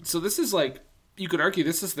that, so this is like, you could argue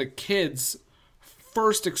this is the kids'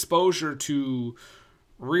 first exposure to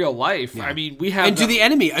real life. Yeah. I mean, we have... And to the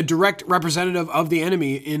enemy, a direct representative of the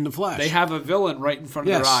enemy in the flesh. They have a villain right in front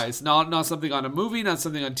of their eyes. Not something on a movie, not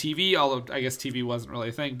something on TV, although I guess TV wasn't really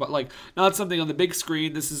a thing, but like, not something on the big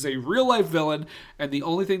screen. This is a real-life villain, and the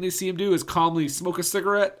only thing they see him do is calmly smoke a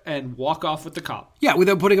cigarette and walk off with the cop. Yeah,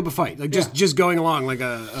 without putting up a fight. Like, just going along like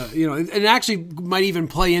and it actually might even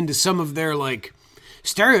play into some of their, like,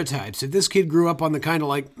 stereotypes. If this kid grew up on the kind of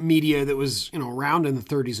like media that was around in the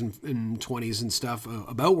 30s and 20s and stuff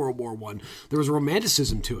about World War I, there was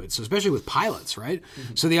romanticism to it. So especially with pilots, right?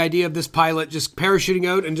 Mm-hmm. So the idea of this pilot just parachuting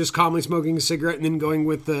out and just calmly smoking a cigarette and then going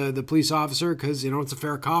with the police officer because it's a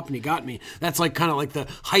fair cop and he got me. That's like kind of like the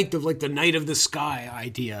height of like the night of the sky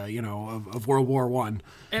idea, of World War I.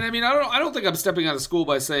 And I mean, I don't think I'm stepping out of school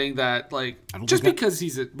by saying that, like, just because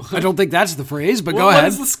he's a... I don't think that's the phrase, but go ahead. What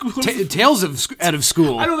is the school? Tales out of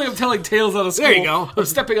school. I don't think I'm telling tales out of school. There you go. I'm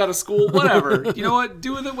stepping out of school, whatever. You know what?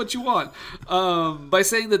 Do with it what you want. By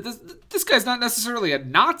saying that this guy's not necessarily a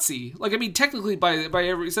Nazi. Like, I mean, technically, by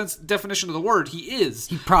every definition of the word, he is.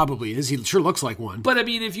 He probably is. He sure looks like one. But I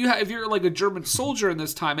mean, if you're like a German soldier in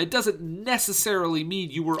this time, it doesn't necessarily mean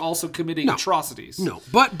you were also committing atrocities. No,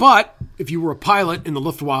 but if you were a pilot in the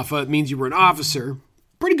Luftwaffe, it means you were an officer.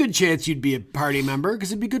 pretty good chance you'd be a party member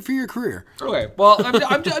because it'd be good for your career. Okay, well,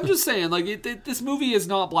 I'm just saying, like, this movie is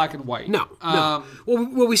not black and white. No.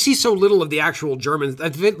 Well, we see so little of the actual Germans.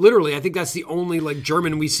 Literally, I think that's the only like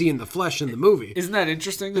German we see in the flesh in the movie. Isn't that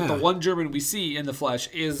interesting that the one German we see in the flesh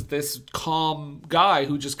is this calm guy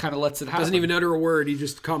who just kind of lets it happen? Doesn't even utter a word. He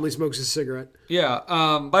just calmly smokes his cigarette. Yeah.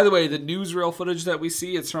 By the way, the newsreel footage that we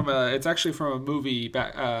see, it's actually from a movie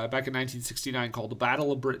back in 1969 called The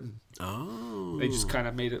Battle of Britain. Oh. They just kind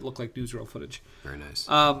of made it look like newsreel footage. Very nice.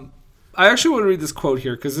 I actually want to read this quote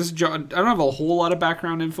here because I don't have a whole lot of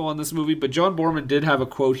background info on this movie, but John Boorman did have a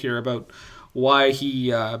quote here about why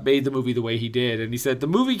he made the movie the way he did. And he said, "The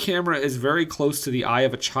movie camera is very close to the eye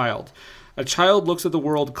of a child. A child looks at the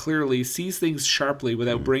world clearly, sees things sharply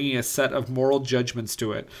without bringing a set of moral judgments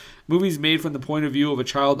to it. Movies made from the point of view of a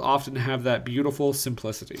child often have that beautiful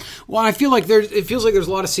simplicity." Well, I feel like it feels like there's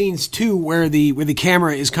a lot of scenes too where the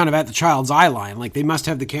camera is kind of at the child's eye line. Like they must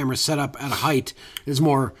have the camera set up at a height is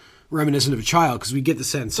more reminiscent of a child because we get the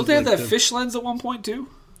sense. Don't they have that fish lens at one point too?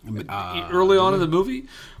 Early on in the movie,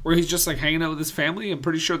 where he's just like hanging out with his family. I'm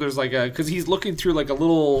pretty sure there's like because he's looking through like a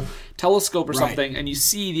little telescope or something, and you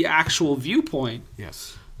see the actual viewpoint.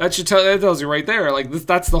 Yes, that tells you right there. Like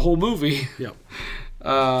that's the whole movie. Yep.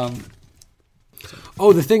 The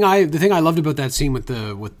thing I loved about that scene with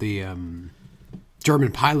the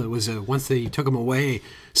German pilot was once they took him away,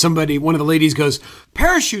 one of the ladies goes,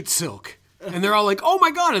 "Parachute silk." And they're all like, "Oh my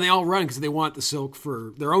God." And they all run because they want the silk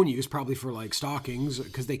for their own use, probably for like stockings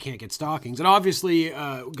because they can't get stockings. And obviously,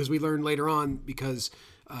 because we learned later on because,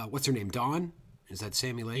 what's her name? Dawn? Is that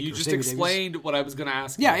Sammy Lake? You just explained what I was going to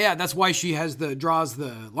ask. Yeah. That's why she draws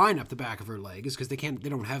the line up the back of her leg is because they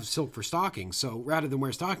don't have silk for stockings. So rather than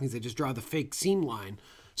wear stockings, they just draw the fake seam line.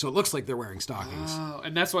 So it looks like they're wearing stockings. Oh,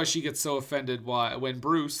 and that's why she gets so offended when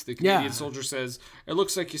Bruce, the Canadian soldier, says, "It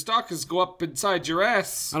looks like your stockings go up inside your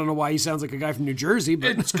ass." I don't know why he sounds like a guy from New Jersey,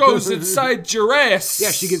 but it goes inside your ass.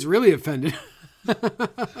 Yeah, she gets really offended.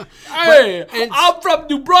 Hey, I'm from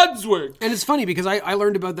New Brunswick. And it's funny because I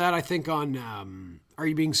learned about that, I think, on Are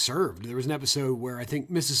You Being Served? There was an episode where I think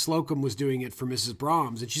Mrs. Slocum was doing it for Mrs.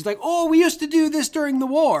 Brahms, and she's like, "Oh, we used to do this during the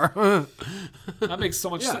war." That makes so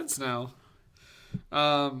much sense now.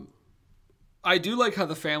 I do like how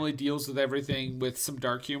the family deals with everything with some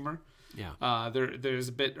dark humor. Yeah. There's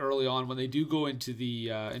a bit early on when they do go into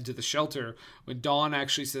the shelter when Dawn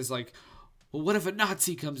actually says like, "Well, what if a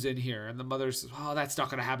Nazi comes in here?" And the mother says, "Oh, that's not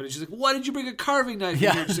going to happen." And she's like, "Why did you bring a carving knife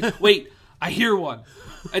in here?" She's like, "Wait, I hear one."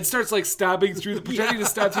 And starts like pretending to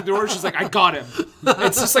stab through the door. She's like, "I got him."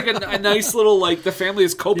 It's just like a nice little like the family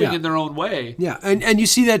is coping in their own way. Yeah, and you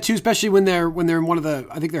see that too, especially when they're in one of the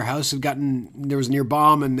their house there was a near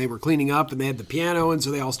bomb and they were cleaning up and they had the piano and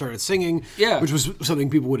so they all started singing. Yeah, which was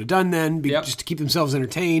something people would have done then, just to keep themselves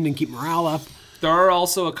entertained and keep morale up. There are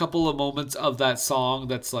also a couple of moments of that song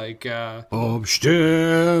that's like,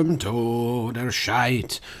 "Stimmt oder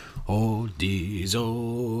Scheit. Oh, die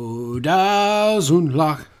so das und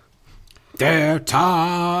lach, der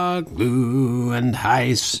Tag glühend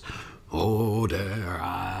heiß, oh, der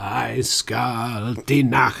eiskalt die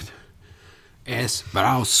Nacht, es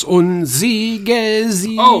braust und Siege.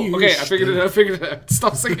 Oh, okay, I figured it out.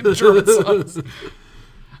 Stop singing German songs.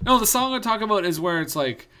 No, the song I'm talking about is where it's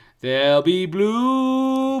like, "There'll be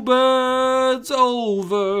bluebirds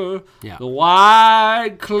over the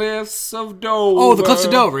wide cliffs of Dover." Oh, the Cliffs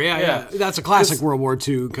of Dover, yeah. That's a classic World War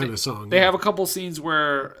II kind of song. They have a couple scenes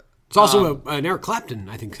where... It's also an Eric Clapton,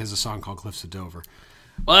 I think, has a song called Cliffs of Dover.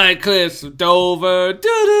 "Wide cliffs of Dover,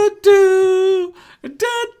 do-do-do,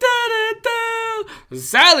 do-do-do-do.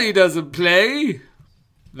 Sally doesn't play."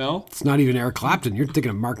 No? It's not even Eric Clapton. You're thinking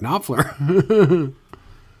of Mark Knopfler.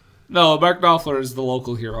 No, Mark Knopfler is the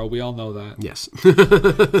local hero. We all know that. Yes.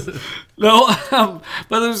 No,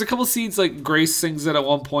 but there's a couple scenes like Grace sings it at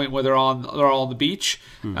one point where they're all on the beach,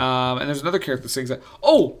 and there's another character that sings it.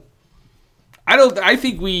 Oh, I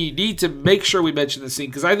think we need to make sure we mention this scene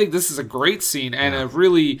because I think this is a great scene and a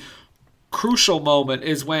really crucial moment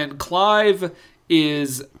is when Clive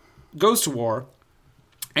goes to war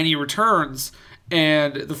and he returns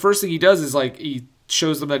and the first thing he does is like he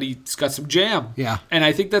shows them that he's got some jam. Yeah. And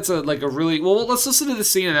I think that's a really... Well, let's listen to the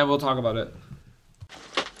scene and then we'll talk about it.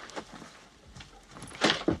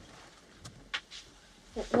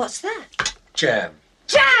 What's that? Jam.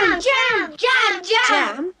 Jam, jam, jam, jam.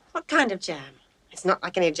 Jam? What kind of jam? It's not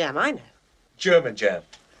like any jam I know. German jam.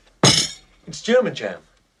 It's German jam.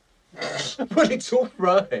 Well, it's all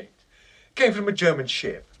right. Came from a German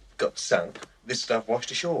ship. Got sunk. This stuff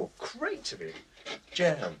washed ashore. Great of it.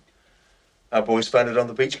 Jam. Our boys found it on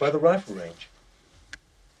the beach by the rifle range.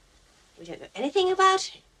 We don't know anything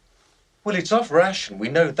about it. Well, it's off ration. We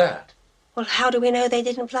know that. Well, how do we know they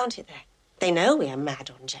didn't plant it there? They know we are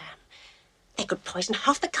mad on jam. They could poison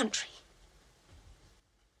half the country.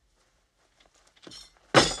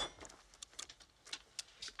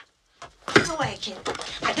 Go away, kid.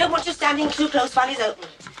 I don't want you standing too close while he's opening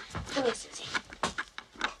it. Come here, Susie.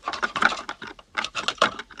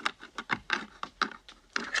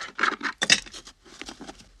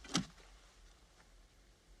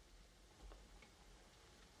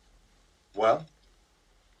 Well?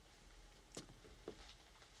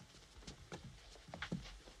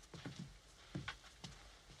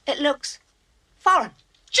 It looks foreign.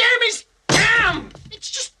 Jam is jam! It's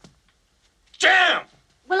just jam!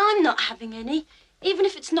 Well, I'm not having any, even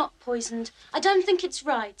if it's not poisoned. I don't think it's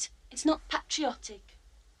right. It's not patriotic.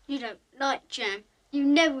 You don't like jam. You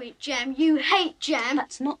never eat jam. You hate jam.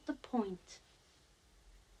 That's not the point.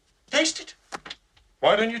 Taste it.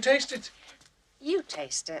 Why don't you taste it? You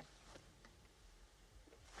taste it.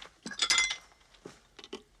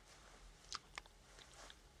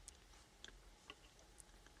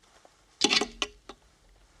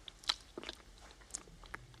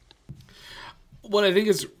 What I think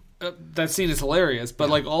is that scene is hilarious, but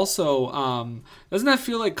like also doesn't that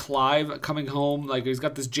feel like Clive coming home, like he's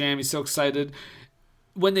got this jam, he's so excited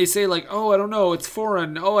when they say like, oh, I don't know, it's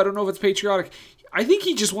foreign, oh, I don't know if it's patriotic. I think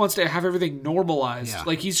he just wants to have everything normalized.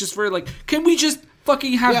 Like he's just very like, can we just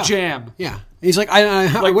fucking have jam? Yeah. He's like,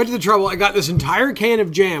 I went to the trouble. I got this entire can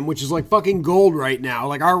of jam, which is like fucking gold right now.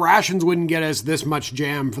 Like our rations wouldn't get us this much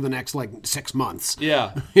jam for the next like 6 months.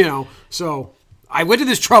 Yeah. You know, so I went to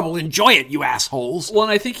this trouble. Enjoy it, you assholes. Well,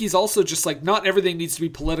 and I think he's also just like, not everything needs to be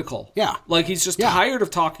political. Yeah. Like he's just tired of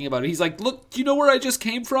talking about it. He's like, look, do you know where I just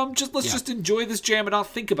came from? Let's just enjoy this jam and not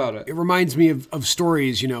think about it. It reminds me of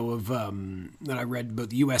stories, you know, of that I read about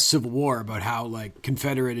the U.S. Civil War, about how like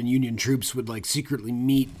Confederate and Union troops would like secretly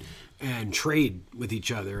meet and trade with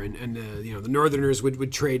each other, and you know, the Northerners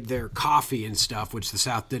would trade their coffee and stuff, which the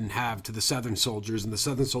South didn't have, to the Southern soldiers, and the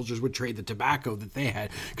Southern soldiers would trade the tobacco that they had,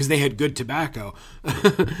 because they had good tobacco,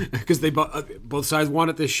 because they both sides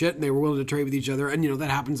wanted this shit, and they were willing to trade with each other. And you know, that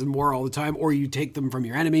happens in war all the time. Or you take them from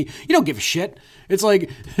your enemy. You don't give a shit. It's like,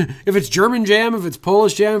 if it's German jam, if it's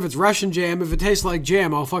Polish jam, if it's Russian jam, if it tastes like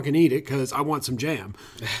jam, I'll fucking eat it because I want some jam.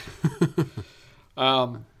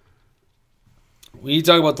 We need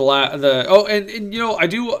to talk about and you know, I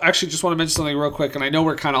do actually just want to mention something real quick, and I know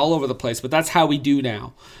we're kind of all over the place, but that's how we do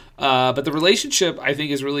now. But the relationship, I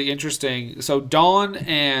think, is really interesting. So Dawn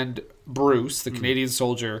and Bruce, the Canadian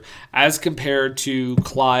soldier, as compared to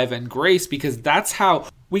Clive and Grace, because that's how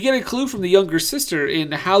we get a clue from the younger sister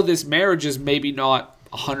in how this marriage is maybe not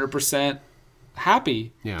 100%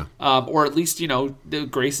 happy. Yeah. Or at least, you know,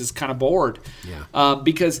 Grace is kind of bored. Yeah.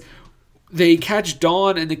 Because they catch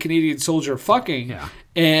Dawn and the Canadian soldier fucking,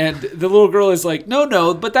 and the little girl is like,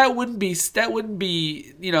 no, but that wouldn't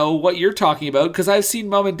be, you know, what you're talking about, because I've seen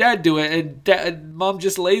Mom and Dad do it, and Mom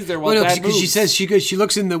just lays there while Dad moves. She says she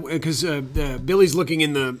looks in the, because Billy's looking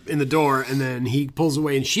in the door, and then he pulls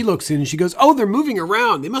away, and she looks in, and she goes, oh, they're moving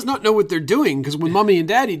around. They must not know what they're doing, because when Mommy and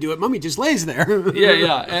Daddy do it, Mommy just lays there.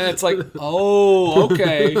 yeah, and it's like, oh,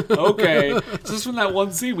 okay. Just from that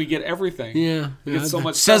one scene, we get everything. Yeah, we get so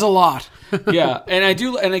much. Says a lot. Yeah, and I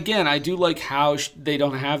do like how they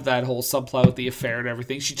don't have that whole subplot with the affair and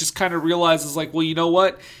everything. She just kind of realizes, like, well, you know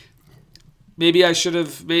what? Maybe I should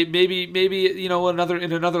have. Maybe you know, in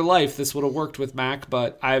another life, this would have worked with Mac.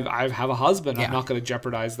 But I have a husband. Yeah. I'm not going to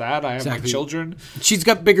jeopardize that. I have my children. She's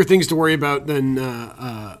got bigger things to worry about than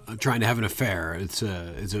trying to have an affair. It's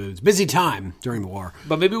a busy time during the war.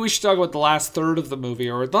 But maybe we should talk about the last third of the movie,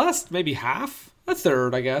 or the last maybe half. A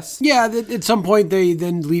third, I guess. Yeah, at some point they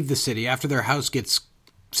then leave the city after their house gets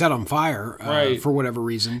set on fire for whatever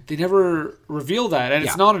reason. They never reveal that, and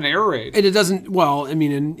it's not an air raid. And it doesn't, well, I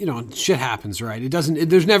mean, and you know, shit happens, right? It doesn't,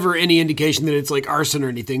 there's never any indication that it's like arson or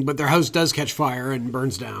anything, but their house does catch fire and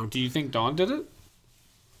burns down. Do you think Dawn did it?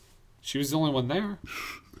 She was the only one there.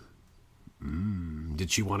 Did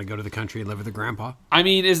she want to go to the country and live with her grandpa? I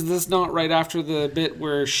mean, is this not right after the bit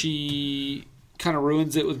where she kind of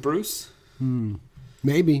ruins it with Bruce?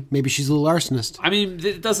 Maybe she's a little arsonist. I mean,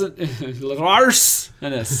 it doesn't. Little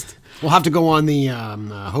arsonist. We'll have to go on the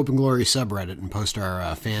Hope and Glory subreddit and post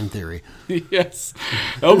our fan theory. Yes,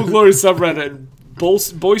 Hope and Glory subreddit,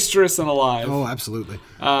 boisterous and alive. Oh, absolutely.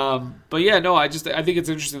 But yeah, no, I think it's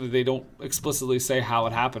interesting that they don't explicitly say how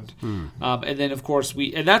it happened. And then of course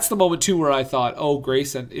and that's the moment too where I thought, oh,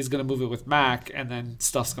 Grace is going to move it with Mac, and then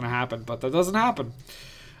stuff's going to happen, but that doesn't happen.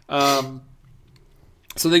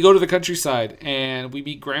 So they go to the countryside, and we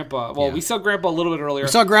meet Grandpa. Well, we saw Grandpa a little bit earlier.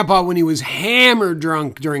 We saw Grandpa when he was hammered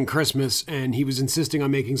drunk during Christmas, and he was insisting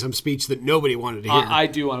on making some speech that nobody wanted to hear. I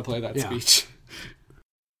do want to play that speech.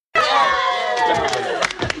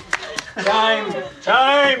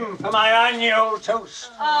 Time for my annual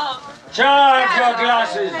toast. Charge your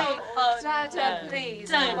glasses. Dada, please.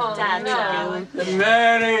 Don't, Dada. The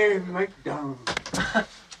Mary McDonald.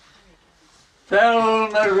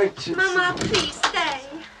 Thelma Richardson. Mama, please stay.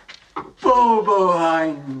 Bobo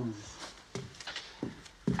Hines.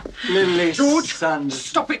 Lily George, Sanders.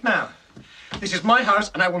 Stop it now. This is my house,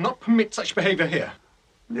 and I will not permit such behaviour here.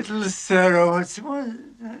 Little Sarah, what's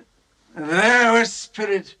that? There was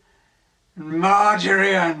Spirit and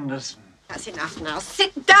Marjorie Anderson. That's enough now.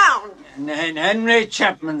 Sit down. And then Henry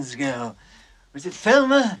Chapman's girl. Was it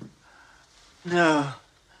Thelma? No.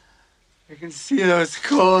 I can see those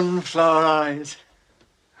cornflower eyes.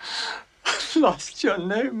 I've lost your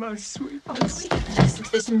name, my sweet. Oh, we don't listen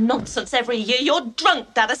to this nonsense every year. You're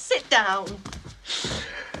drunk, Dada. Sit down.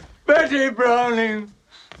 Betty Browning.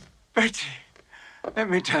 Betty, let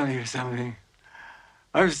me tell you something.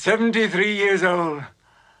 I'm 73 years old.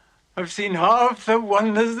 I've seen half the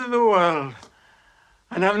wonders of the world.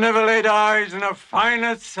 And I've never laid eyes on a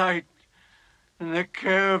finer sight than the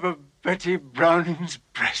curve of Betty Browning's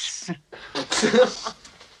breasts.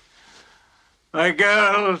 My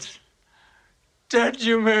girls, dead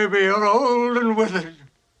you may be, or old and withered,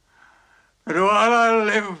 but while I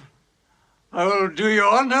live, I will do you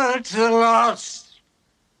honor to the last.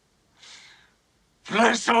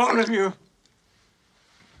 Bless all of you.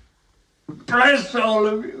 Bless all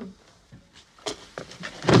of you.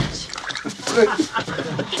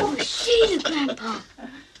 Oh, Sheila, Grandpa.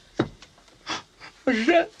 What's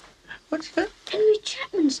that? What's that? Henry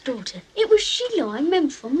Chapman's daughter. It was Sheila I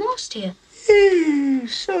remember from last year. Hey,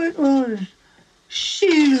 so it was.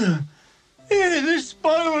 Sheila. Hey, this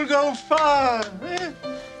boy will go far.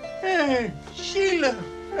 Hey, Sheila.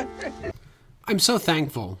 I'm so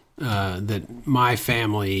thankful that my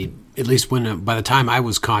family, at least by the time I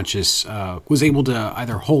was conscious, was able to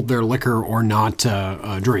either hold their liquor or not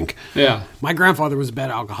drink. Yeah. My grandfather was a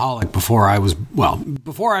bad alcoholic before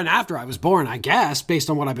and after I was born, I guess,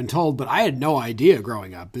 based on what I've been told, but I had no idea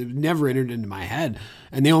growing up. It never entered into my head.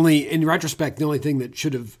 And in retrospect, the only thing that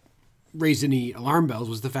should have raised any alarm bells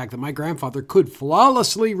was the fact that my grandfather could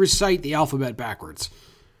flawlessly recite the alphabet backwards.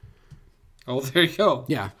 Oh, there you go.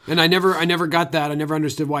 Yeah, and I never got that. I never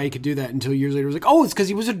understood why he could do that until years later. It was like, oh, it's because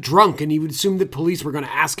he was a drunk, and he would assume that police were going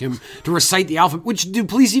to ask him to recite the alphabet. Which, do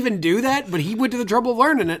police even do that? But he went to the trouble of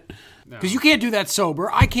learning it. Because you can't do that sober.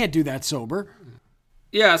 I can't do that sober.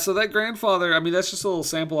 Yeah, so that grandfather, I mean, that's just a little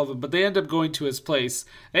sample of it, but they end up going to his place.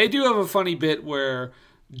 They do have a funny bit where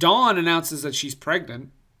Dawn announces that she's pregnant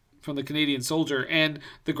from the Canadian soldier, and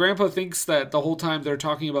the grandpa thinks that the whole time they're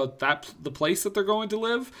talking about the place that they're going to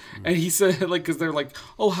live, and he said, like, because they're like,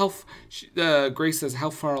 oh, Grace says,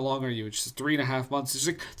 how far along are you? And she says, 3.5 months. She's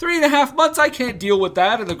like, 3.5 months? I can't deal with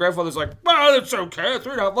that. And the grandfather's like, well, it's okay.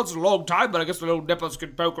 3.5 months is a long time, but I guess the little nippers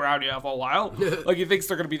can poke around you for a while. Like, he thinks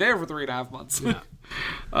they're going to be there for 3.5 months. Yeah.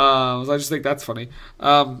 So I just think that's funny.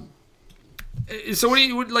 So what do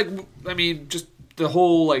you, like, I mean, just the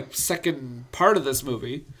whole, like, second part of this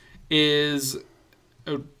movie is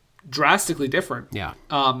drastically different. Yeah.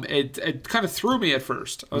 It kind of threw me at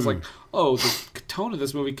first. I was like, oh, the tone of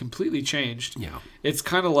this movie completely changed. Yeah. It's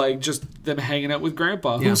kind of like just them hanging out with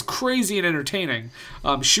Grandpa, who's crazy and entertaining.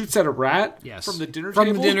 Shoots at a rat from the dinner table.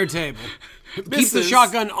 From the dinner table. Keeps the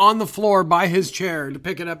shotgun on the floor by his chair to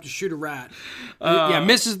pick it up to shoot a rat.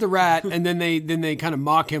 Misses the rat, and then they kind of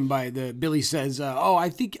mock him by Billy says, "Oh, I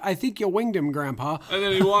think you winged him, Grandpa." And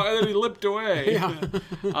then he limped away.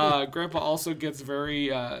 Yeah. Grandpa also gets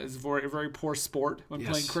very poor sport when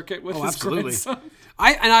playing cricket with his grandson.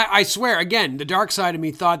 I swear again, the dark side of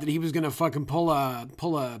me thought that he was gonna fucking pull a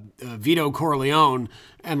Vito Corleone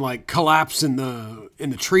and like collapse in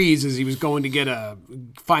the trees as he was going to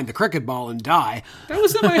find the cricket ball and die. That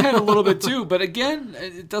was in my head a little bit too, but again,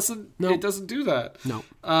 it doesn't do that. No.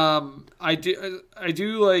 I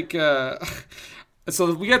do like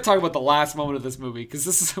so we got to talk about the last moment of this movie, because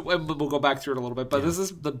this is, we'll go back through it a little bit, but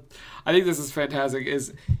I think this is fantastic.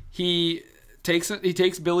 Is he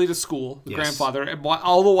takes Billy to school, the grandfather, and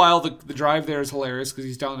all the while the drive there is hilarious because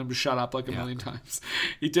he's telling him to shut up like a million times.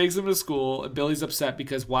 He takes him to school, and Billy's upset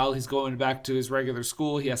because while he's going back to his regular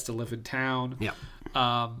school, he has to live in town. Yeah.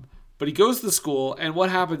 But he goes to the school, and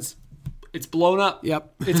what happens? It's blown up.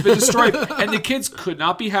 Yep. It's been destroyed, and the kids could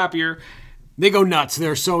not be happier. They go nuts.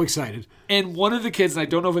 They're so excited. And one of the kids, and I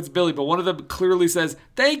don't know if it's Billy, but one of them clearly says,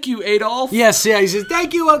 "Thank you, Adolf." Yes, yeah, he says,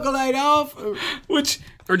 "Thank you, Uncle Adolf."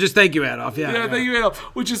 Or just "Thank you, Adolf." Yeah, thank you, Adolf.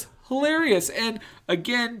 Which is hilarious. And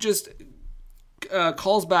again, just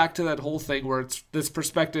calls back to that whole thing where it's this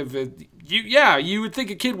perspective. You would think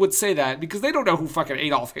a kid would say that because they don't know who fucking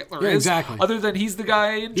Adolf Hitler is. Exactly. Other than he's the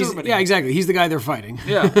guy in Germany. Yeah, exactly. He's the guy they're fighting.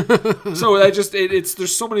 Yeah. So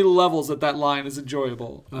there's so many levels that line is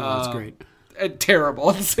enjoyable. Oh, that's great. And terrible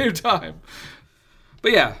at the same time.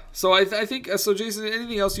 But yeah, so I think, so Jason,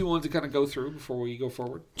 anything else you wanted to kind of go through before we go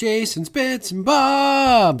forward? Jason's Bits and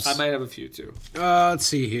Bobs. I might have a few too. Let's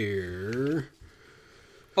see here.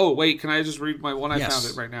 Oh, wait, can I just read my one? I found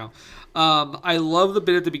it right now. I love the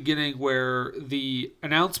bit at the beginning where the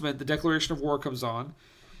announcement, the declaration of war comes on,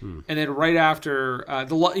 and then right after,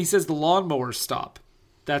 he says the lawnmowers stop.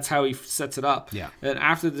 That's how he sets it up. Yeah. And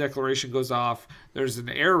after the declaration goes off, there's an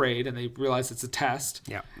air raid, and they realize it's a test.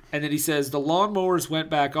 Yeah. And then he says the lawnmowers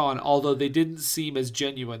went back on, although they didn't seem as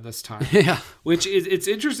genuine this time. Yeah. Which it's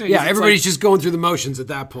interesting. Yeah, everybody's just going through the motions at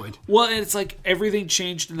that point. Well, and it's like everything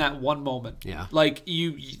changed in that one moment. Yeah. Like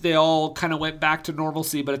they all kind of went back to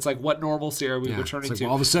normalcy, but it's like, what normalcy are we returning it's like, to?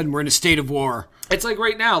 well, all of a sudden, we're in a state of war. It's like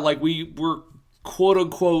right now, like we're quote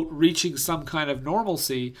unquote reaching some kind of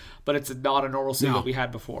normalcy, but it's not a normalcy that we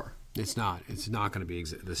had before. It's not. It's not going to be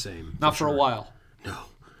the same. Not for a while. No.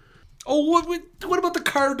 Oh, what about the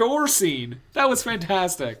car door scene? That was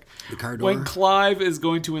fantastic. The car door? When Clive is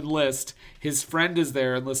going to enlist, his friend is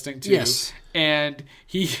there enlisting too. Yes. And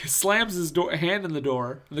he slams his hand in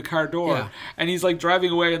the car door, and he's like driving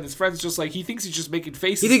away, and his friend's just like, he thinks he's just making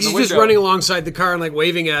faces. He thinks he's just running alongside the car and like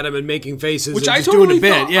waving at him and making faces, which and I just totally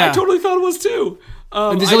doing a bit. I totally thought it was too.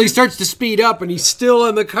 Until he starts to speed up and he's still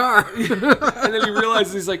in the car. And then he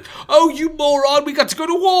realizes, he's like, "Oh, you moron, we got to go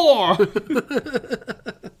to war."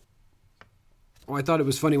 Oh, I thought it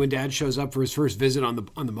was funny when Dad shows up for his first visit on the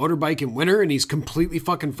motorbike in winter, and he's completely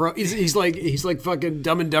fucking he's like fucking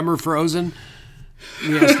Dumb and Dumber frozen.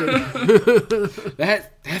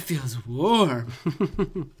 That feels warm.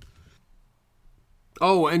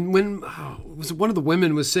 Oh, and when was one of the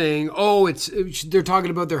women was saying, they're talking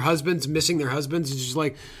about their husbands, missing their husbands, and she's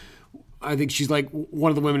like, I think she's like,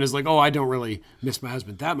 one of the women is like, "Oh, I don't really miss my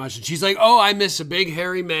husband that much," and she's like, "Oh, I miss a big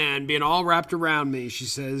hairy man being all wrapped around me." She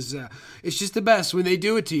says, "It's just the best when they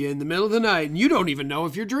do it to you in the middle of the night, and you don't even know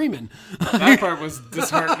if you're dreaming." That part was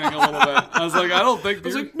disheartening a little bit. I was like, I don't think. I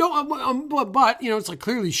was like, no, but it's like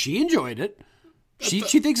clearly she enjoyed it. She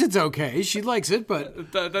thinks it's okay. She likes it,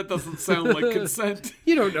 but that doesn't sound like consent.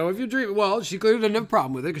 You don't know if you're dreaming. Well, she clearly didn't have a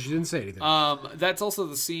problem with it because she didn't say anything. That's also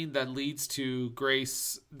the scene that leads to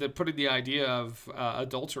Grace, putting the idea of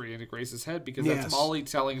adultery into Grace's head, because that's Molly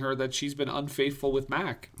telling her that she's been unfaithful with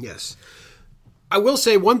Mac. Yes. I will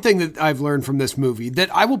say one thing that I've learned from this movie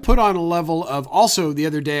that I will put on a level of, also the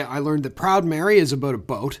other day I learned that Proud Mary is about a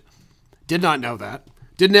boat. Did not know that.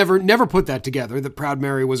 Never put that together, that Proud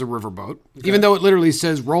Mary was a riverboat, even though it literally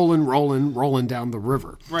says rolling, rolling, rolling down the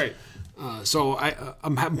river. Right. So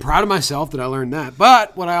I'm proud of myself that I learned that.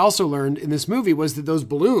 But what I also learned in this movie was that those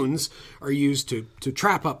balloons are used to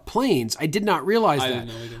trap up planes. I did not realize that.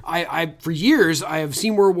 Didn't know either. For years, I have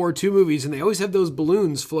seen World War II movies, and they always have those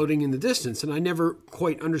balloons floating in the distance, and I never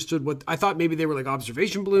quite understood what... I thought maybe they were like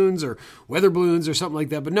observation balloons or weather balloons or something like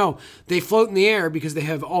that. But no, they float in the air because they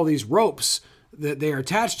have all these ropes that they are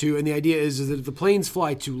attached to, and the idea is that if the planes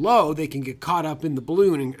fly too low, they can get caught up in the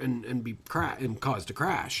balloon and be caused to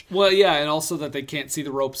crash. Well, yeah, and also that they can't see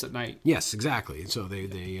the ropes at night. Yes, exactly. So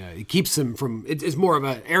it keeps them from. It's more of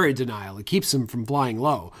an area denial. It keeps them from flying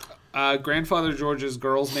low. Grandfather George's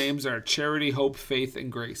girls' names are Charity, Hope, Faith, and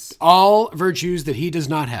Grace. All virtues that he does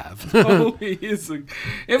not have. Oh, he is.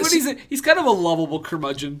 He's kind of a lovable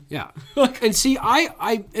curmudgeon. Yeah. And see,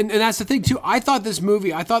 and that's the thing too. I thought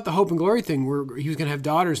the Hope and Glory thing, where he was going to have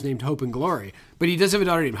daughters named Hope and Glory, but he does have a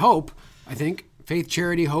daughter named Hope, I think. Faith,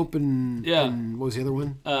 Charity, Hope, and what was the other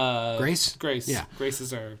one? Grace? Grace. Yeah. Grace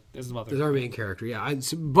is his mother. Is our main character, yeah.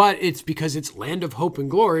 But it's because it's Land of Hope and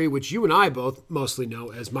Glory, which you and I both mostly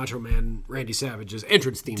know as Macho Man Randy Savage's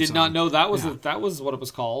entrance theme song. Did not know that was that was what it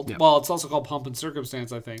was called. Yeah. Well, it's also called Pomp and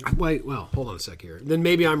Circumstance, I think. Wait, well, hold on a sec here. Then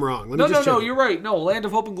maybe I'm wrong. No, you're right. No, Land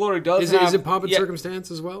of Hope and Glory does Is it Pomp and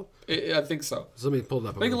Circumstance as well? I think so. So let me pull it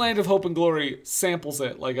up. I think Land of Hope and Glory samples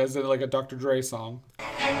it, like as in like a Dr. Dre song.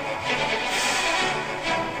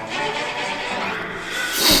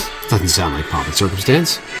 Doesn't sound like Pomp and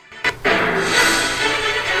Circumstance.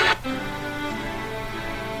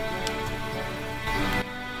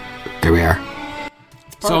 There we are.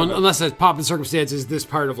 So unless that's Pomp and Circumstances, this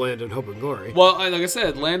part of Land of Hope and Glory. Well, like I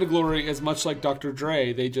said, Land of Glory is much like Dr.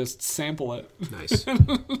 Dre. They just sample it. Nice.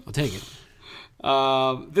 I'll take it.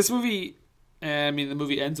 This movie, the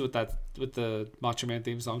movie ends with the Macho Man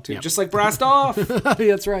theme song too, just like Brassed Off.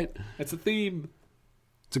 That's right. That's a theme.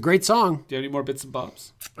 It's a great song. Do you have any more bits and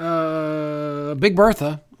bobs? Big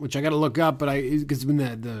Bertha, which I got to look up, but because when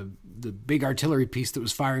the big artillery piece that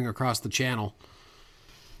was firing across the channel,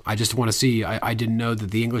 I just want to see. I didn't know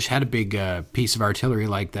that the English had a big piece of artillery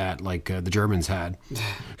like that, like the Germans had,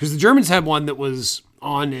 because the Germans had one that was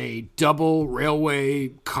on a double railway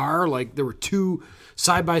car. Like there were two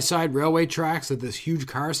side-by-side railway tracks that this huge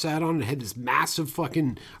car sat on. It had this massive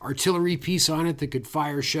fucking artillery piece on it that could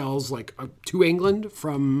fire shells like to England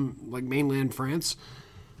from like mainland France.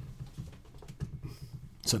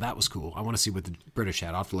 So that was cool. I want to see what the British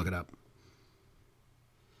had. I'll have to look it up.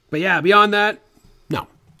 But yeah, beyond that, no.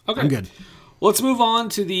 Okay. I'm good. Let's move on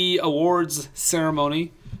to the awards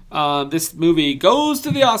ceremony. This movie goes to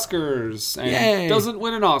the Oscars and doesn't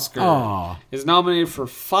win an Oscar. Aww. Is nominated for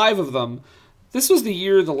 5 of them. This was the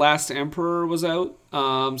year The Last Emperor was out,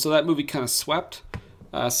 so that movie kind of swept.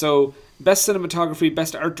 So Best Cinematography,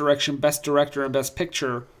 Best Art Direction, Best Director, and Best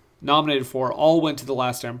Picture nominated for all went to The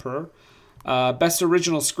Last Emperor. Best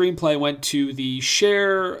Original Screenplay went to the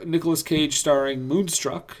Cher, Nicolas Cage starring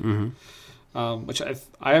Moonstruck, which I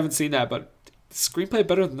haven't seen that, but screenplay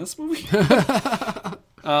better than this movie?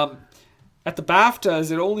 At the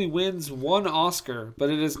BAFTAs, it only wins 1 Oscar, but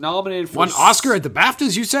it is nominated for... 1 Oscar at the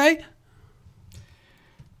BAFTAs, you say?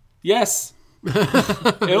 Yes.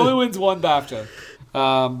 It only wins 1 BAFTA,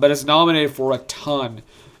 but it's nominated for a ton.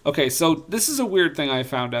 Okay, so this is a weird thing I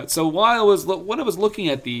found out. So when I was looking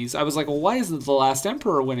at these, I was like, well, why isn't The Last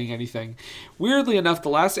Emperor winning anything? Weirdly enough, The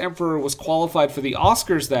Last Emperor was qualified for the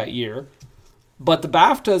Oscars that year, but the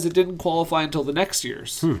BAFTAs, it didn't qualify until the next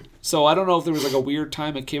year's. So I don't know if there was like a weird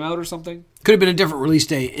time it came out or something. Could have been a different release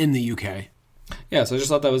date in the UK. Yeah, so I just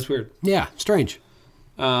thought that was weird. Yeah, strange.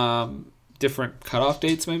 Different cutoff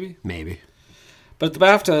dates, maybe? Maybe. But at the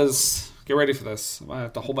BAFTAs, get ready for this. I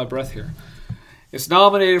have to hold my breath here. It's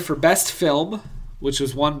nominated for Best Film, which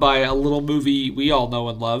was won by a little movie we all know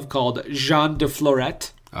and love called Jean de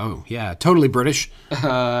Florette. Oh, yeah, totally British.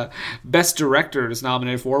 Best Director is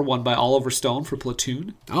nominated for, won by Oliver Stone for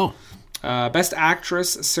Platoon. Oh. Best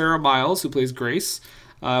Actress, Sarah Miles, who plays Grace,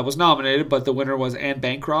 was nominated, but the winner was Anne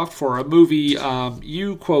Bancroft for a movie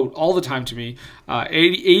you quote all the time to me,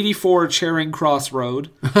 84 Charing Cross Road.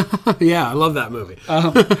 Yeah, I love that movie.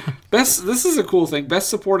 This is a cool thing. Best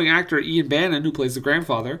Supporting Actor, Ian Bannon, who plays the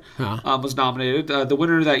grandfather, was nominated. The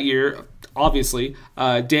winner that year, obviously,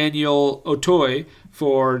 Daniel Auteuil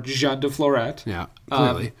for Jean de Florette. Yeah,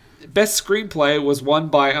 clearly. Best Screenplay was won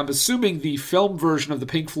by, I'm assuming, the film version of the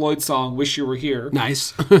Pink Floyd song Wish You Were Here.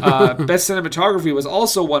 Nice. Best Cinematography was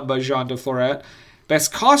also won by Jean de Florette.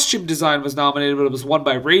 Best Costume Design was nominated, but it was won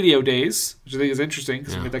by Radio Days, which I think is interesting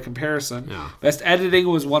because we made that comparison. Yeah. Best Editing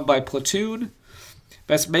was won by Platoon.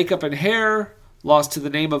 Best Makeup and Hair lost to The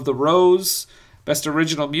Name of the Rose. Best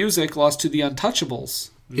Original Music lost to The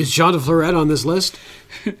Untouchables. Is Jean de Florette on this list?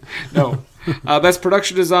 No. Best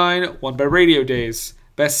Production Design won by Radio Days.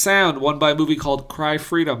 Best Sound won by a movie called Cry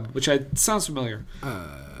Freedom, which sounds familiar.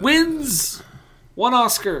 Wins 1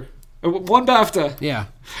 Oscar. 1 BAFTA. Yeah.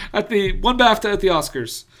 1 BAFTA at the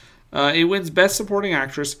Oscars. It wins Best Supporting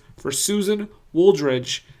Actress for Susan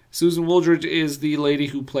Wooldridge. Susan Wooldridge is the lady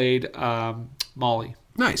who played Molly.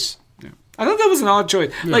 Nice. Yeah. I thought that was an odd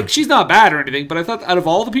choice. Yeah. Like, she's not bad or anything, but I thought out of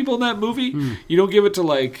all the people in that movie, you don't give it to,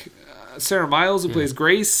 like, Sarah Miles, who plays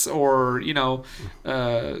Grace, or,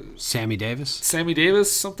 Sammy Davis? Sammy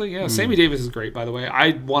Davis, something? Yeah, Sammy Davis is great, by the way.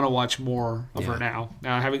 I want to watch more of her now,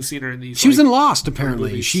 having seen her in these. She was in Lost,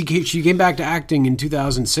 apparently. She came back to acting in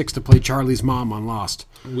 2006 to play Charlie's mom on Lost.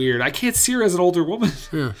 Weird. I can't see her as an older woman.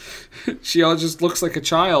 Yeah. She all just looks like a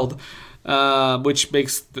child, which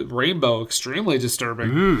makes the Rainbow extremely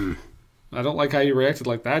disturbing. I don't like how you reacted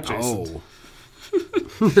like that, Jason. Oh.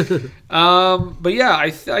 But yeah,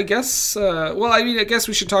 I guess. I guess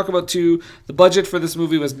we should talk about too. The budget for this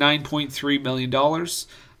movie was $9.3 million.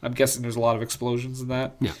 I'm guessing there's a lot of explosions in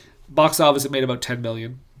that. Yeah. Box office, it made about $10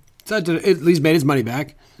 million. So it at least made his money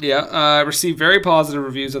back. Yeah. Received very positive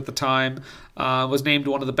reviews at the time. Was named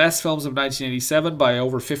one of the best films of 1987 by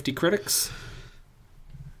over 50 critics.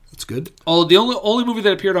 That's good. Oh, the only movie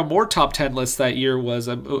that appeared on more top 10 lists that year was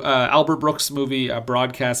Albert Brooks' movie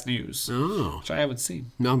Broadcast News, which I haven't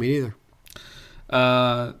seen. No, me neither.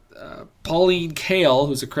 Pauline Kael,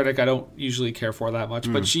 who's a critic I don't usually care for that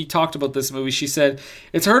much, but she talked about this movie. She said,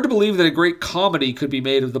 "It's hard to believe that a great comedy could be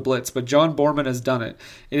made of The Blitz, but John Boorman has done it.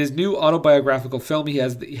 In his new autobiographical film, he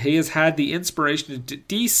has had the inspiration to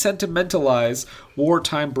desentimentalize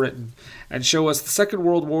wartime Britain and show us the Second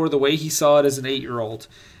World War the way he saw it as an 8-year-old.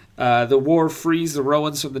 The war frees the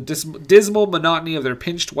Rowans from the dismal monotony of their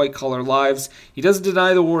pinched white-collar lives. He doesn't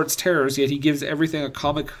deny the war its terrors, yet he gives everything a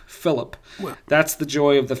comic fillip. Well, that's the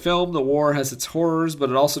joy of the film. The war has its horrors,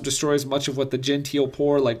 but it also destroys much of what the genteel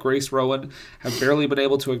poor, like Grace Rowan, have barely been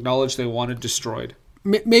able to acknowledge they wanted destroyed."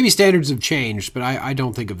 Maybe standards have changed, but I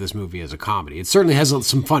don't think of this movie as a comedy. It certainly has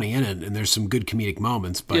some funny in it, and there's some good comedic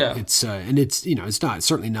moments. But it's not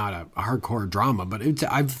certainly not a hardcore drama. But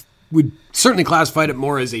would certainly classify it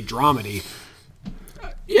more as a dramedy.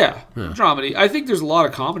 Yeah, dramedy. I think there's a lot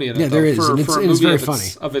of comedy in it. Yeah, there is. For a it's very movie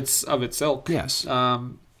funny of its ilk. Yes.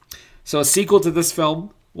 So a sequel to this film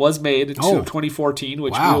was made in 2014,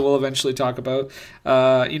 which we will eventually talk about.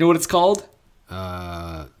 You know what it's called?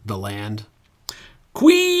 The Land.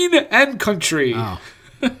 Queen and Country. Oh.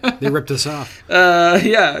 They ripped us off.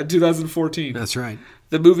 In 2014. That's right.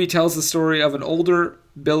 The movie tells the story of an older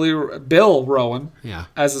Bill Rowan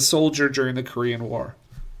as a soldier during the Korean War.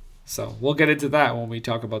 So we'll get into that when we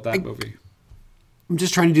talk about that movie. I'm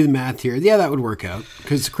just trying to do the math here. Yeah, that would work out.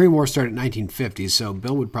 Because the Korean War started in 1950, so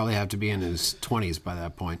Bill would probably have to be in his 20s by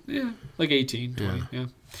that point. Yeah, like 18, 20, yeah.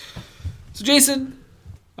 So Jason,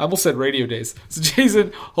 I almost said Radio Days. So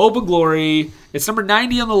Jason, Hope and Glory, it's number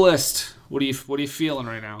 90 on the list. What are you feeling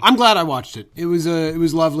right now? I'm glad I watched it. It was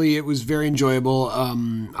lovely. It was very enjoyable.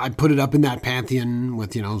 I put it up in that pantheon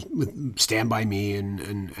with Stand By Me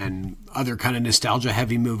and other kind of nostalgia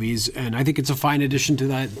heavy movies, and I think it's a fine addition to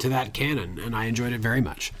that canon, and I enjoyed it very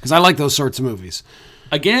much because I like those sorts of movies.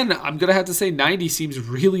 Again, I'm gonna have to say 90 seems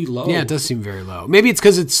really low. Yeah, it does seem very low. Maybe it's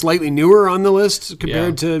because it's slightly newer on the list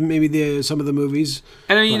compared to maybe some of the movies.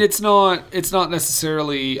 And I mean, it's not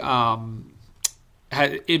necessarily.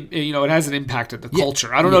 It hasn't impacted the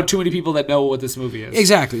culture. I don't know too many people that know what this movie is.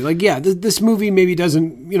 Exactly. This movie maybe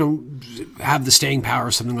doesn't, have the staying power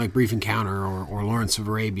of something like Brief Encounter or Lawrence of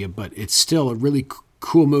Arabia, but it's still a really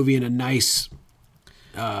cool movie and a nice,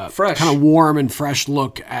 fresh, kind of warm and fresh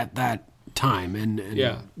look at that time and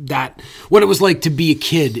that what it was like to be a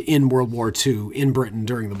kid in World War II in Britain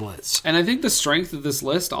during the Blitz. And I think the strength of this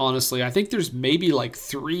list, honestly, I think there's maybe like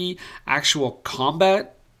 3 actual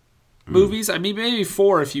combat movies. I mean, maybe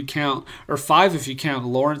 4 if you count, or 5 if you count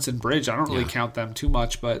Lawrence and Bridge. I don't really count them too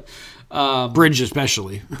much, but Bridge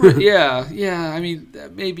especially. I mean,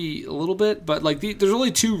 maybe a little bit, but like there's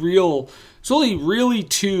only 2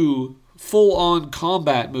 full-on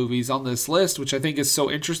combat movies on this list, which I think is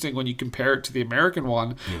so interesting when you compare it to the American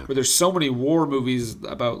one, where there's so many war movies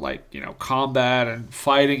about combat and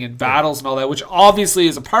fighting and battles and all that, which obviously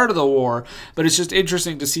is a part of the war, but it's just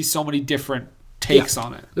interesting to see so many different takes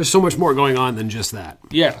on it. There's so much more going on than just that.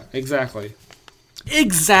 Yeah, exactly.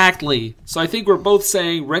 So I think we're both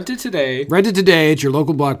saying rent it today. Rent it today at your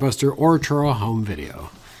local Blockbuster or Truro Home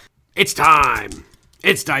Video. It's time.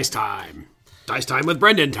 It's Dice Time. Dice Time with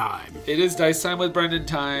Brendan time. It is Dice Time with Brendan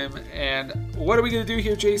time. And what are we going to do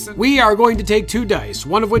here, Jason? We are going to take 2 dice,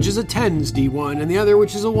 one of which is a 10s D1 and the other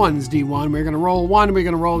which is a 1s D1. We're going to roll one, we're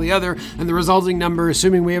going to roll the other, and the resulting number,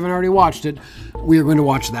 assuming we haven't already watched it, we are going to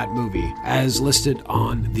watch that movie as listed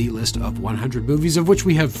on the list of 100 movies, of which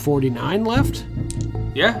we have 49 left.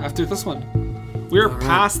 Yeah, after this one. We're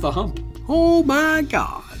past the hump. Oh my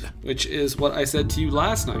God. Which is what I said to you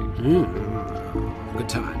last night. Good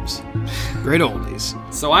times. Great oldies.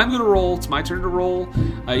 So I'm gonna roll. It's my turn to roll.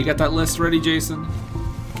 You got that list ready, Jason?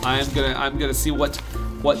 I'm gonna see what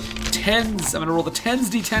 10s. I'm gonna roll the 10s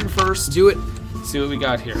D10 first. Do it. See what we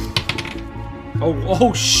got here.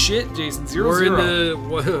 Oh shit, Jason. 0-0. We're in the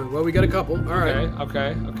well, we got a couple. All right.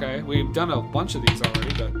 Okay. We've done a bunch of these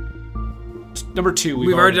already, but number 2.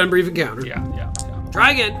 We've already done Brief Encounter. Yeah.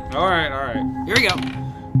 Try again. All right. Here we go.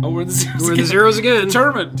 Oh, we're in the zeros. We're in the zeros again.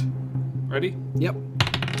 Determined. Ready? Yep.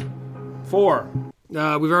 4.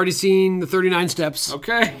 We've already seen the 39 steps.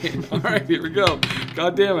 Okay. All right, here we go.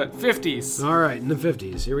 God damn it. 50s. All right, in the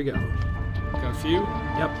 50s. Here we go. Got a few?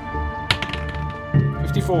 Yep.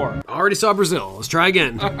 54. Already saw Brazil. Let's try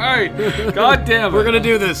again. All right. God damn it. We're going to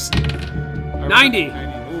do this. 90.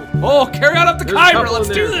 Oh, carry on up the Khyber. Let's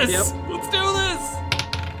do this. Yep. Let's do this.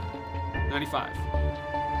 95.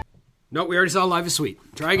 Nope, we already saw Life is Sweet.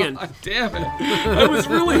 Try again. God damn it. I was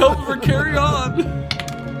really hoping for carry on.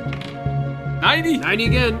 90. 90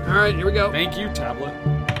 again. All right, here we go. Thank you, tablet.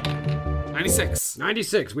 96.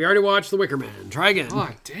 96. We already watched The Wicker Man. Try again. Oh,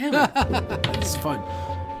 damn it. This is fun.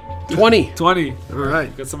 20. 20. All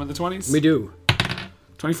right. Got some in the 20s? We do.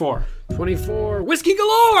 24. 24. Whiskey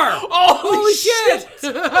Galore! Holy shit!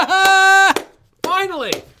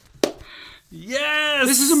 Finally! Yes!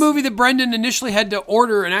 This is a movie that Brendan initially had to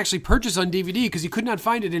order and actually purchase on DVD because he could not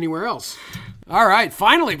find it anywhere else. All right,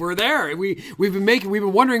 finally, we're there. We've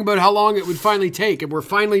been wondering about how long it would finally take, and we're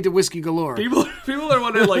finally to Whiskey Galore. People are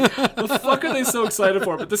wondering, like, the fuck are they so excited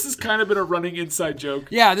for? But this has kind of been a running inside joke.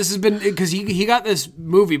 Yeah, this has been, because he got this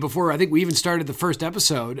movie before I think we even started the first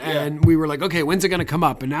episode, and we were like, okay, when's it going to come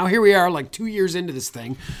up? And now here we are, like 2 years into this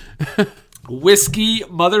thing. Whiskey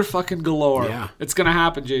motherfucking galore. Yeah. It's going to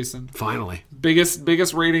happen, Jason. Finally.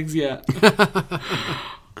 Biggest ratings yet.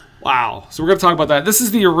 Wow. So we're going to talk about that. This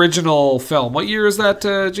is the original film. What year is that,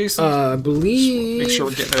 Jason? I believe... Make sure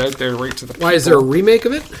we're getting it out there right to the people. Why, is there a remake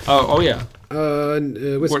of it? Oh yeah.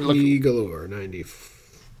 Whiskey Galore, 90.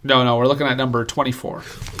 No, we're looking at number 24.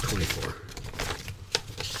 24.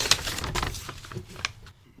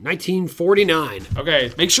 1949.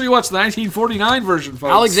 Okay, make sure you watch the 1949 version,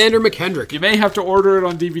 folks. Alexander McKendrick. You may have to order it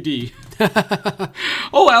on DVD.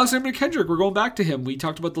 Oh, Alexander McKendrick. We're going back to him. We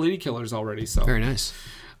talked about the Lady Killers already. So very nice.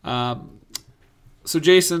 So,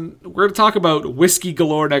 Jason, we're going to talk about Whiskey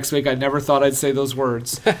Galore next week. I never thought I'd say those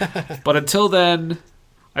words. But until then,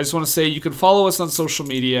 I just want to say you can follow us on social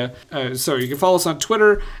media. You can follow us on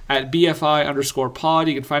Twitter at BFI_pod.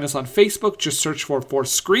 You can find us on Facebook. Just search for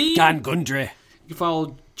Screen. Dan Gundry. You can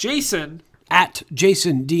follow Jason at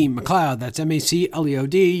Jason D. McLeod. That's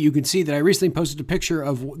MacLeod. You can see that I recently posted a picture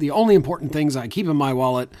of the only important things I keep in my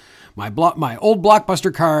wallet: my old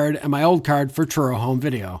Blockbuster card and my old card for Truro Home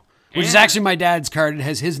Video, which is actually my dad's card. It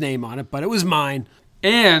has his name on it, but it was mine.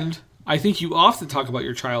 And I think you often talk about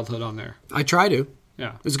your childhood on there. I try to.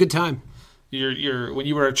 Yeah, it was a good time. You're when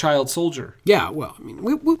you were a child soldier. Yeah, well, I mean,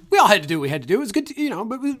 we all had to do what we had to do. It was good,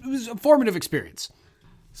 but it was a formative experience.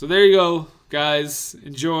 So there you go, guys.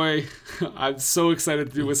 Enjoy. I'm so excited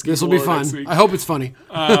to do Whiskey Galore. This will be fun. Next week. I hope it's funny.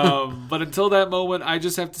 But until that moment, I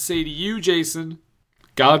just have to say to you, Jason,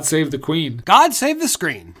 God save the Queen. God save the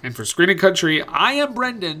screen. And for Screen and Country, I am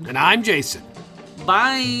Brendan. And I'm Jason.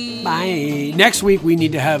 Bye. Bye. Next week, we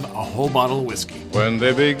need to have a whole bottle of whiskey. When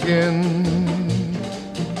they begin,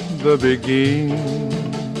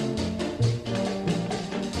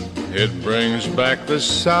 it brings back the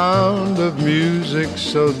sound of music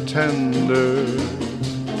so tender.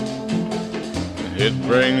 It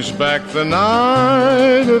brings back the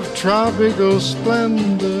night of tropical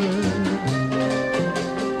splendor.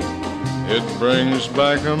 It brings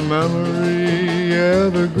back a memory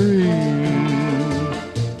evergreen.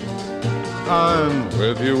 I'm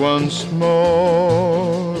with you once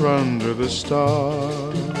more under the stars.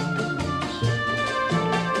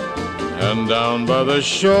 And down by the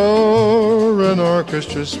shore an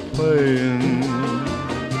orchestra's playing.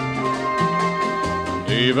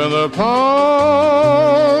 And even the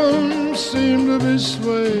palms seem to be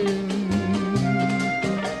swaying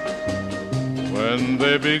when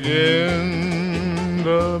they begin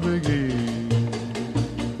to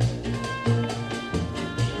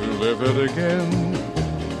live it again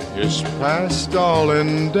is past all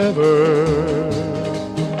endeavor.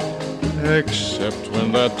 Except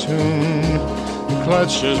when that tune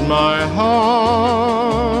clutches my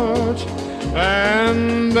heart,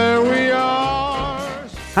 and there we are.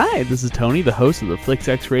 Hi, this is Tony, the host of the Flix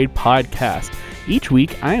X-Raid podcast. Each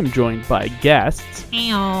week, I am joined by guests.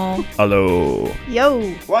 Hello. Hello.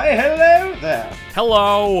 Yo. Why, hello there.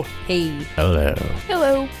 Hello. Hey. Hello.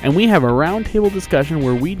 Hello. And we have a roundtable discussion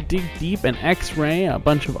where we dig deep and X-ray a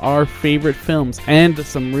bunch of our favorite films, and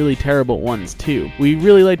some really terrible ones too. We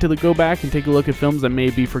really like to go back and take a look at films that may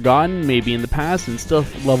be forgotten, maybe in the past, and still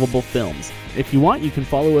lovable films. If you want, you can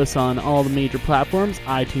follow us on all the major platforms,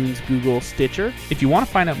 iTunes, Google, Stitcher. If you want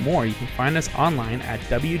to find out more, you can find us online at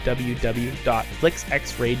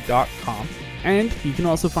www.flixxraid.com. And you can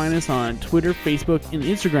also find us on Twitter, Facebook, and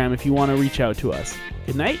Instagram if you want to reach out to us.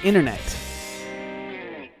 Good night, Internet.